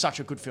going to be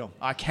such a good film.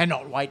 I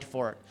cannot wait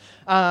for it.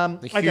 The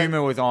okay.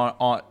 humor was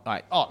on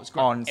like Oh, it's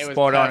great. on It was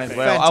spot on as perfect.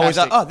 well. I was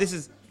like,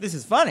 Fantastic. oh, this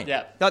is funny.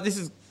 Yeah. Like, this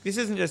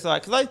isn't just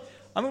like because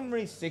I'm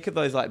really sick of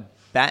those like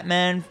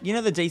Batman. You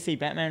know the DC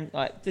Batman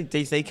like the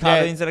DC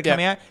cartoons that are yeah.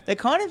 coming out. They're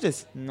kind of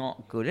just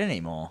not good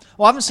anymore.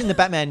 Well, I haven't seen the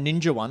Batman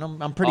Ninja one.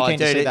 I'm pretty keen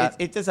to see that.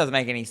 It just doesn't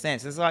make any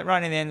sense. It's like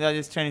right in the end they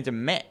just turn into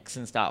mechs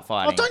and start Oh,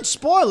 fighting. don't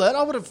spoil it.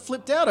 I would have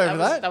flipped out over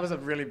that. That was a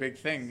really big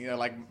thing,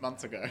 like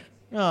months ago.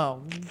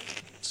 Oh,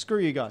 screw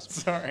you guys.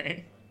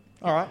 Sorry.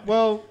 All right.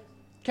 Well,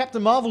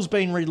 Captain Marvel's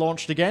been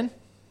relaunched again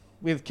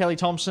with Kelly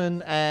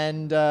Thompson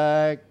and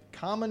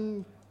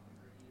Carmen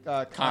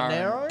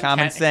Carnero.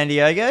 Carmen San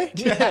Diego.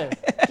 Yeah.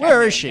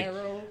 Where is she?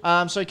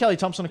 Carnero. So Kelly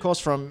Thompson, of course,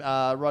 from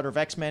writer of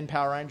X-Men,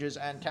 Power Rangers,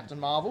 and Captain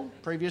Marvel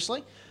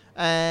previously.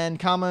 And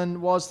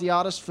Carmen was the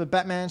artist for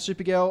Batman,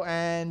 Supergirl,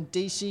 and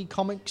DC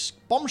Comics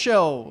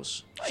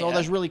Bombshells. So all yeah.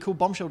 those really cool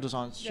bombshell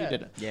designs. She Yeah.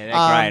 did it. Yeah, they're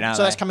great, aren't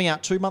So that's they? coming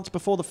out 2 months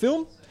before the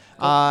film.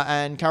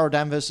 And Carol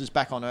Danvers is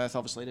back on Earth,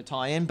 obviously, to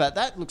tie in. But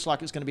that looks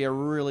like it's going to be a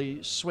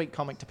really sweet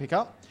comic to pick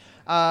up.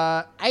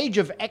 Age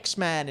of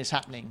X-Man is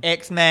happening.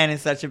 X-Man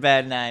is such a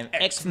bad name.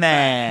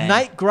 X-Man.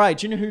 Nate Gray.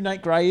 Do you know who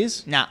Nate Gray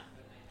is? Nah.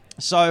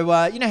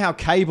 So, you know how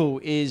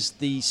Cable is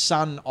the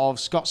son of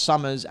Scott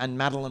Summers and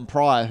Madeline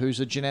Pryor, who's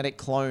a genetic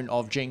clone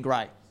of Jean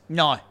Grey?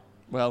 No.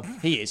 Well,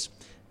 he is.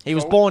 He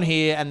was born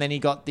here, and then he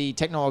got the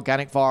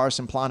techno-organic virus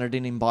implanted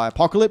in him by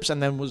Apocalypse, and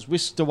then was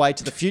whisked away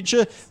to the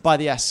future by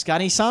the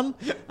Ascani son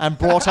and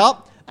brought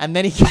up, and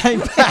then he came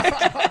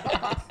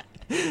back.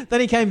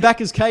 Then he came back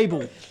as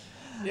Cable.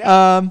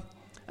 And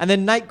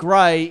then Nate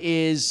Gray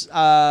is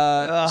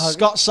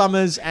Scott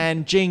Summers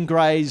and Jean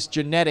Grey's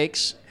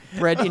genetics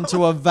bred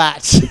into a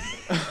vat.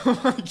 Oh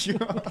my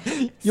god.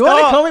 You're at a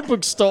Stop. comic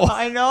book store.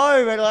 I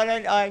know, but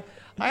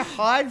I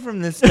hide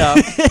from this stuff.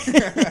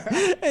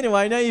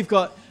 Anyway, now you've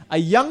got a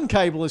young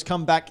Cable has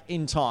come back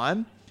in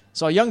time,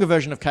 so a younger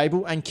version of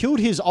Cable, and killed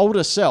his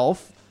older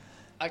self,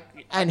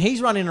 and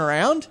he's running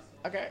around.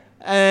 Okay.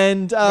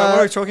 And what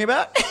are we talking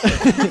about?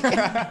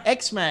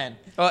 X-Man.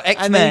 Oh,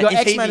 X-Man. And then you got Is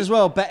he X-Man the- as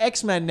well, but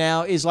X-Man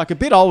now is like a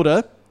bit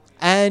older,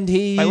 and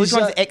he's... Wait, which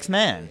one's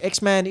X-Man?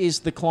 X-Man is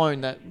the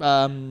clone that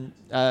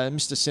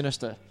Mr.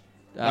 Sinister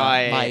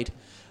yeah. made.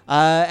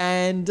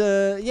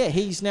 Yeah,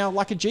 he's now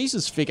like a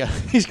Jesus figure.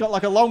 He's got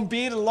like a long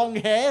beard and long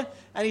hair,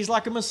 and he's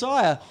like a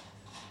messiah.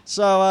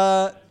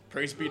 So,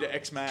 Praise be to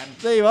X-Man.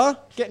 there you are,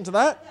 getting to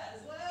that.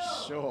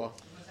 Sure.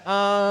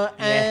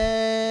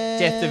 And...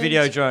 Death the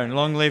Video Drone.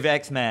 Long live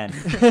X-Man.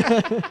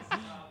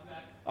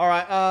 All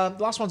right,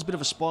 the last one's a bit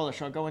of a spoiler.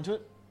 Shall I go into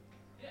it?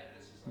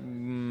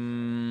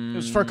 It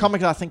was for a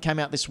comic that I think came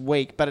out this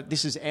week, but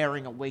this is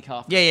airing a week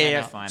after. Yeah, it yeah, came yeah,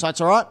 out. fine. So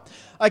it's all right.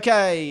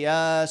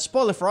 Okay,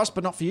 spoiler for us,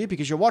 but not for you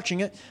because you're watching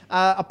it.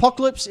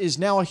 Apocalypse is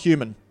now a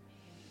human.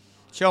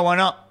 Sure, why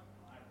not?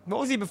 What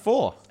was he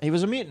before? He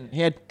was a mutant. He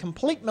had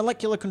complete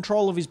molecular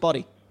control of his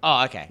body,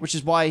 Oh, okay. which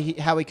is why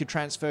how he could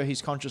transfer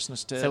his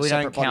consciousness to So we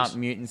separate don't count bodies.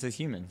 mutants as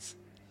humans.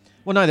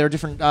 Well, no, they're a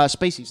different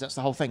species. That's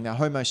the whole thing. They're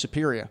Homo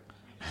superior.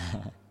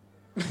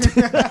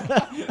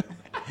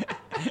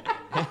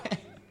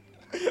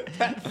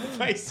 That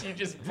face you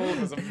just pulled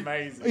was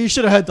amazing. You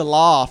should have heard the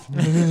laugh.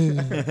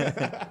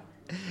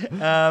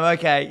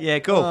 Okay, yeah,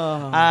 cool.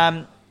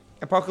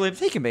 Apocalypse,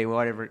 he can be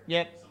whatever.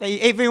 Yep.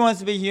 If he wants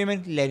to be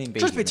human, let him be.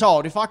 Truth be human.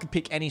 told, if I could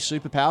pick any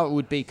superpower, it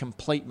would be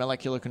complete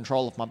molecular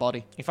control of my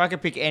body. If I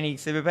could pick any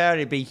superpower,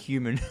 it'd be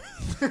human.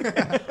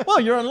 Well,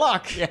 you're in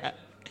luck. Yeah.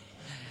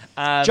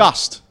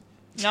 Just.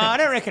 No, I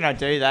don't reckon I'd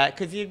do that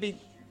because you'd be.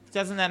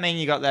 Doesn't that mean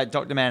you got that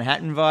Dr.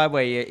 Manhattan vibe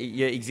where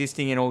you're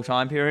existing in all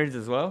time periods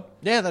as well?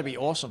 Yeah, that'd be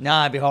awesome.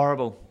 No, it'd be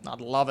horrible. I'd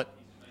love it.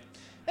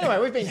 Anyway,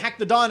 we've been Hack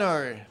the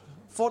Dino.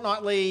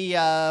 Fortnightly,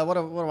 what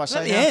do I say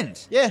At the now?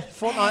 end. Yeah,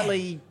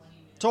 fortnightly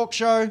talk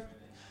show.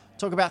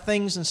 Talk about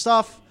things and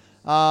stuff.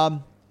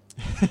 Come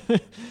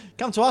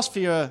to us for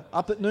your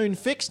up at noon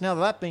fix now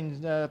that that's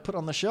been put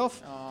on the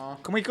shelf.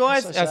 Can we call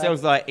so sad.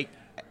 ourselves like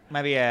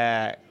maybe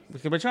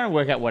we're trying to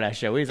work out what our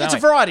show is. It's a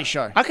aren't we? variety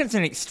show. I reckon it's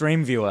an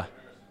extreme viewer.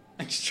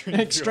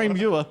 Extreme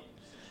viewer.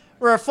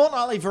 We're a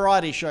fortnightly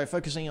variety show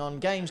focusing on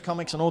games,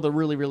 comics, and all the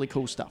really, really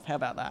cool stuff. How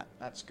about that?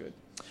 That's good.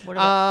 What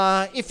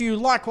about- If you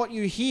like what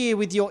you hear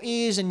with your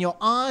ears and your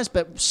eyes,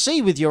 but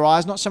see with your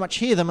eyes, not so much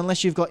hear them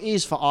unless you've got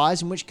ears for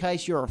eyes, in which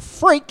case you're a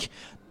freak.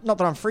 Not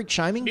that I'm freak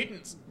shaming.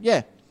 Mutants.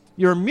 Yeah.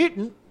 You're a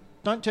mutant.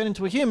 Don't turn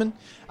into a human.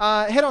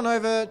 Head on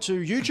over to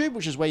YouTube,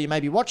 which is where you may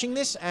be watching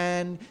this,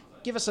 and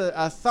give us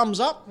a thumbs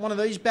up, one of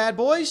these bad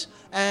boys,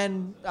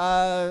 and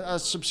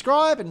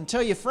subscribe and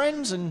tell your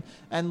friends and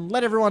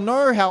let everyone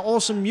know how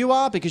awesome you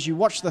are because you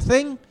watch the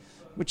thing,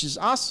 which is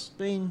us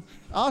being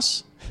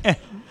us.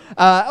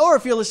 Or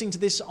if you're listening to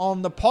this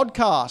on the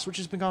podcast, which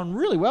has been going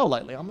really well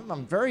lately.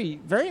 I'm very,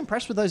 very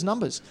impressed with those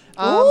numbers.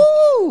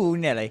 Ooh,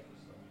 Nelly.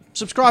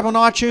 Subscribe on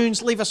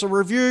iTunes, leave us a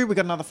review. We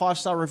got another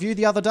 5-star review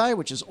the other day,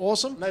 which is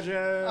awesome. Legend.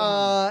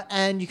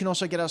 And you can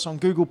also get us on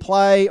Google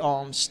Play,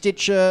 on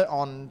Stitcher,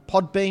 on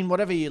Podbean,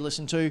 whatever you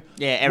listen to.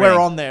 Yeah, everything.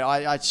 we're on there.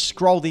 I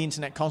scroll the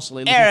internet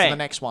constantly looking for Everything. the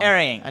next one.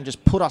 Everything. And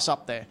just put us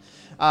up there.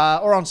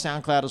 Or on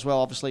SoundCloud as well,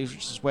 obviously, which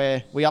is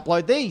where we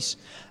upload these.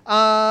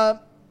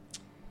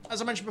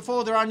 As I mentioned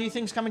before, there are new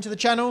things coming to the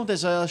channel.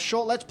 There's a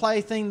short Let's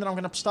Play thing that I'm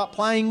going to start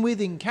playing with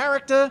in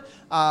character.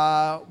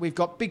 We've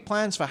got big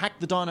plans for Hack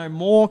the Dino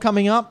more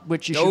coming up,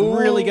 which you should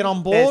really get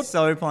on They're board.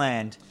 so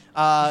planned.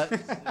 All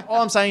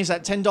I'm saying is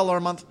that $10 a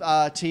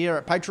month tier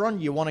at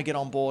Patreon, you want to get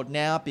on board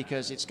now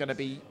because it's going to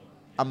be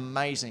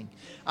amazing.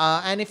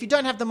 And if you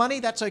don't have the money,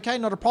 that's okay,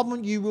 not a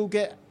problem. You will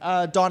get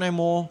Dino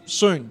More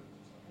soon,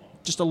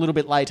 just a little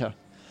bit later.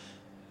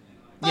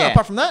 Yeah.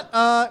 Apart from that,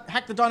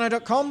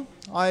 hackthedino.com.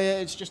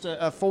 It's just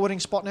a forwarding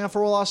spot now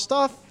for all our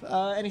stuff.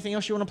 Anything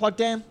else you want to plug,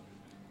 Dan?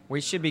 We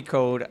should be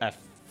called a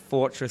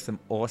fortress of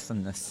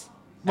awesomeness.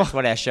 That's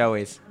what our show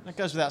is. That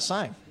goes without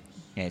saying.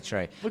 Yeah,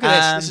 true. Look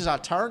at this. This is our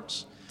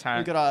turrets. Turret.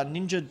 We've got our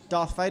ninja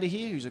Darth Vader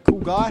here, who's a cool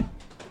guy.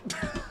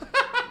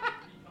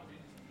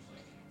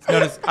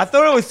 I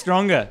thought it was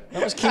stronger.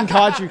 That was King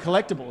Kaiju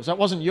Collectibles. That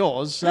wasn't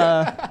yours.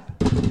 I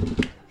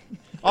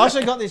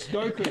also got this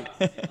Goku.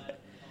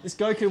 This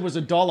Goku was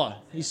 $1.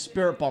 He's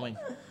spirit bombing.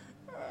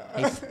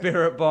 He's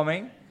spirit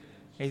bombing.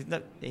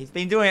 He's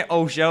been doing it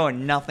all show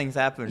and nothing's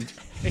happened.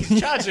 He's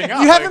charging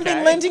up. You haven't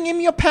been lending him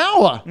your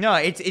power. No,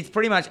 it's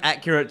pretty much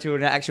accurate to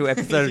an actual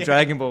episode of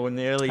Dragon Ball in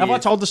the early Have I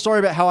years. told the story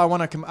about how I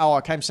won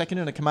I came second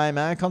in a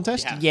Kamehameha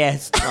contest? Yeah.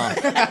 Yes.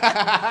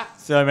 Oh.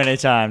 So many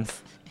times.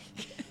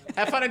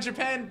 Have fun in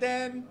Japan,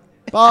 Dan.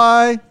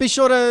 Bye. Be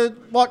sure to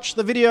watch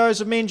the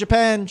videos of me in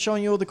Japan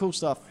showing you all the cool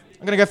stuff.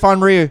 I'm going to go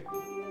find Ryu.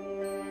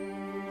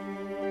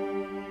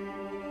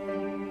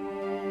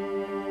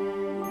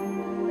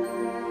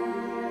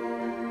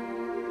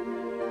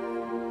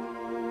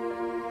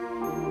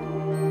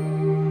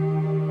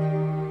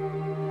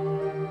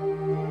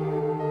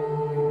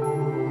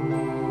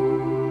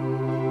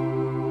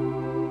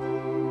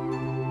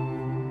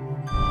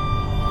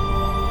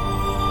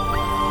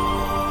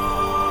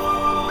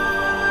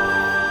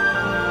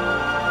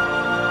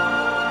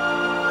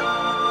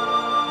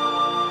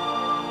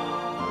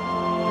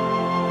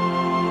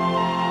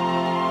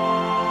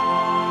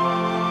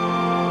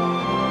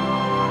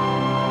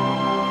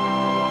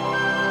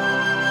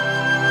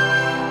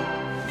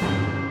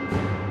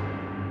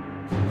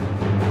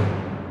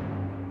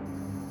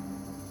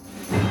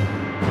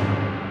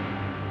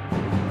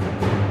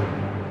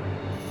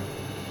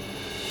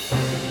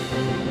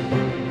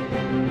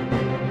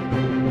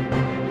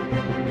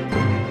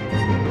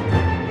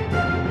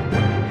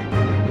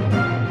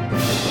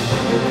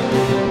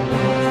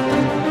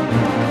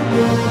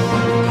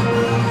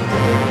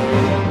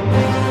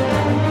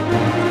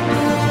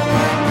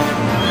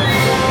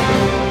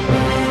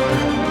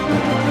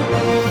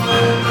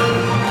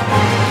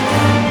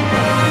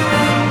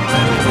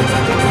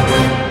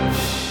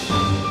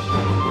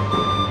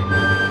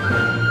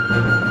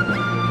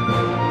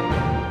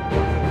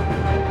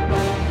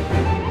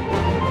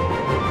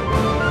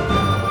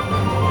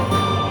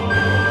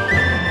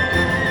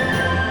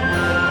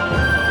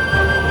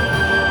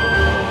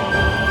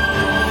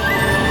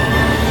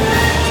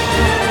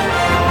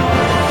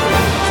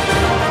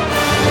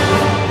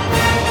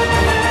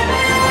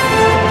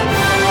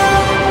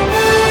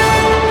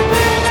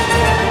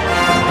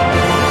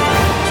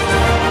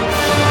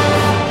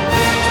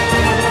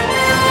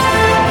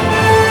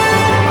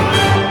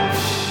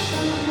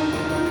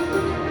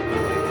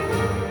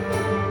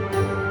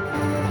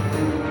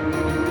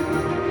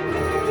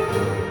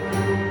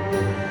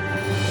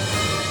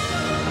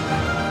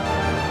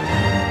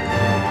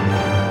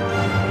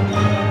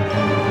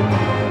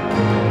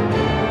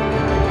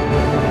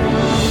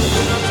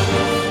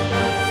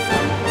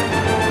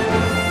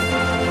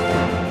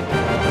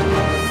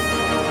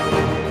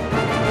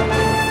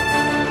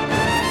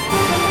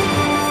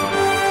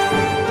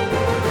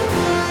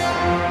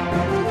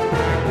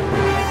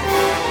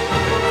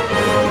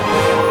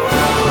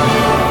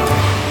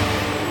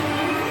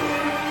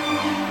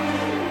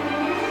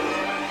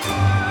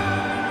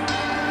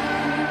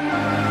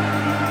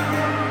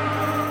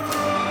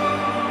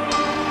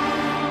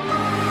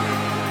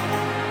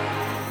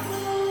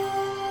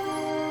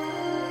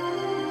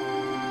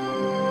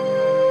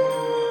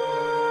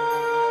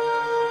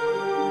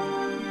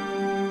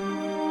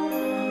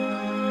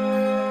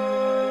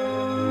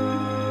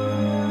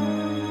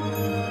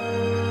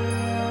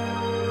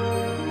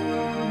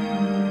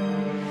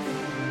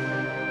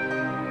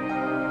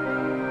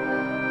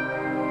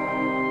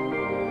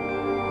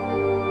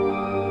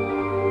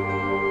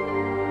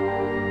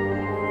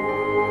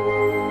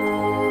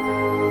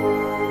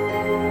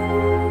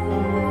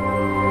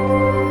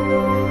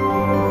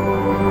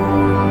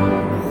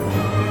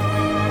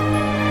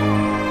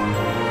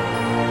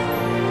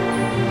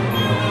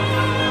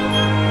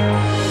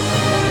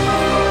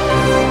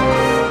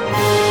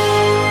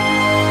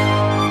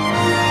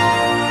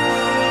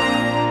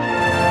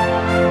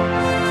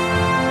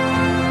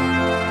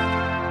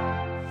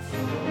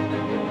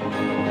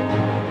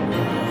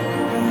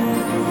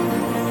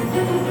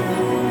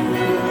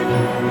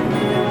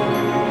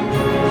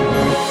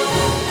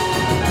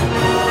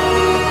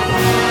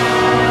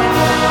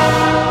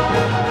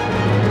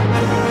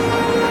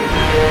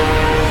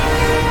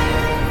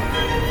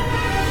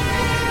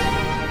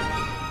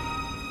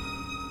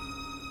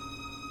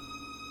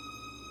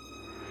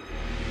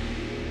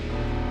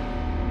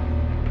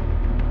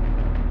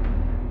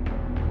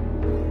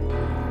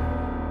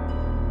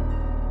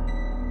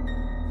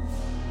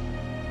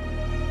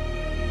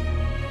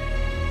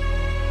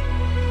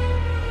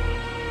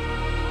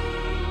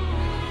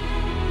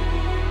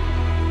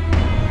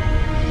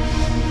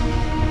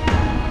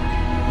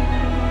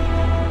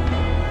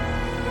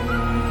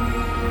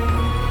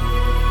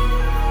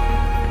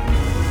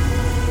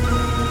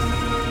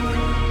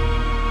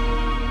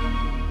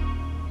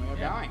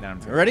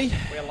 Ready?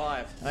 We're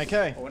live.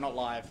 Okay. Or we're not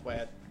live.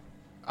 We're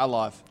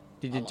Alive.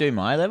 Did you do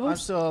my I'm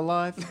levels? still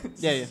alive.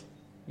 Yeah. You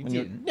When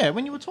you, did. yeah,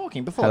 when you were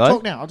talking before. Hello?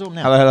 Talk now. I'll do them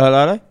now. Hello, hello,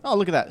 hello, hello. Oh,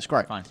 look at that. It's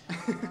great. Fine.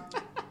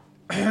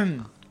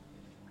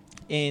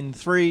 In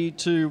 3,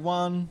 2,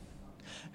 1.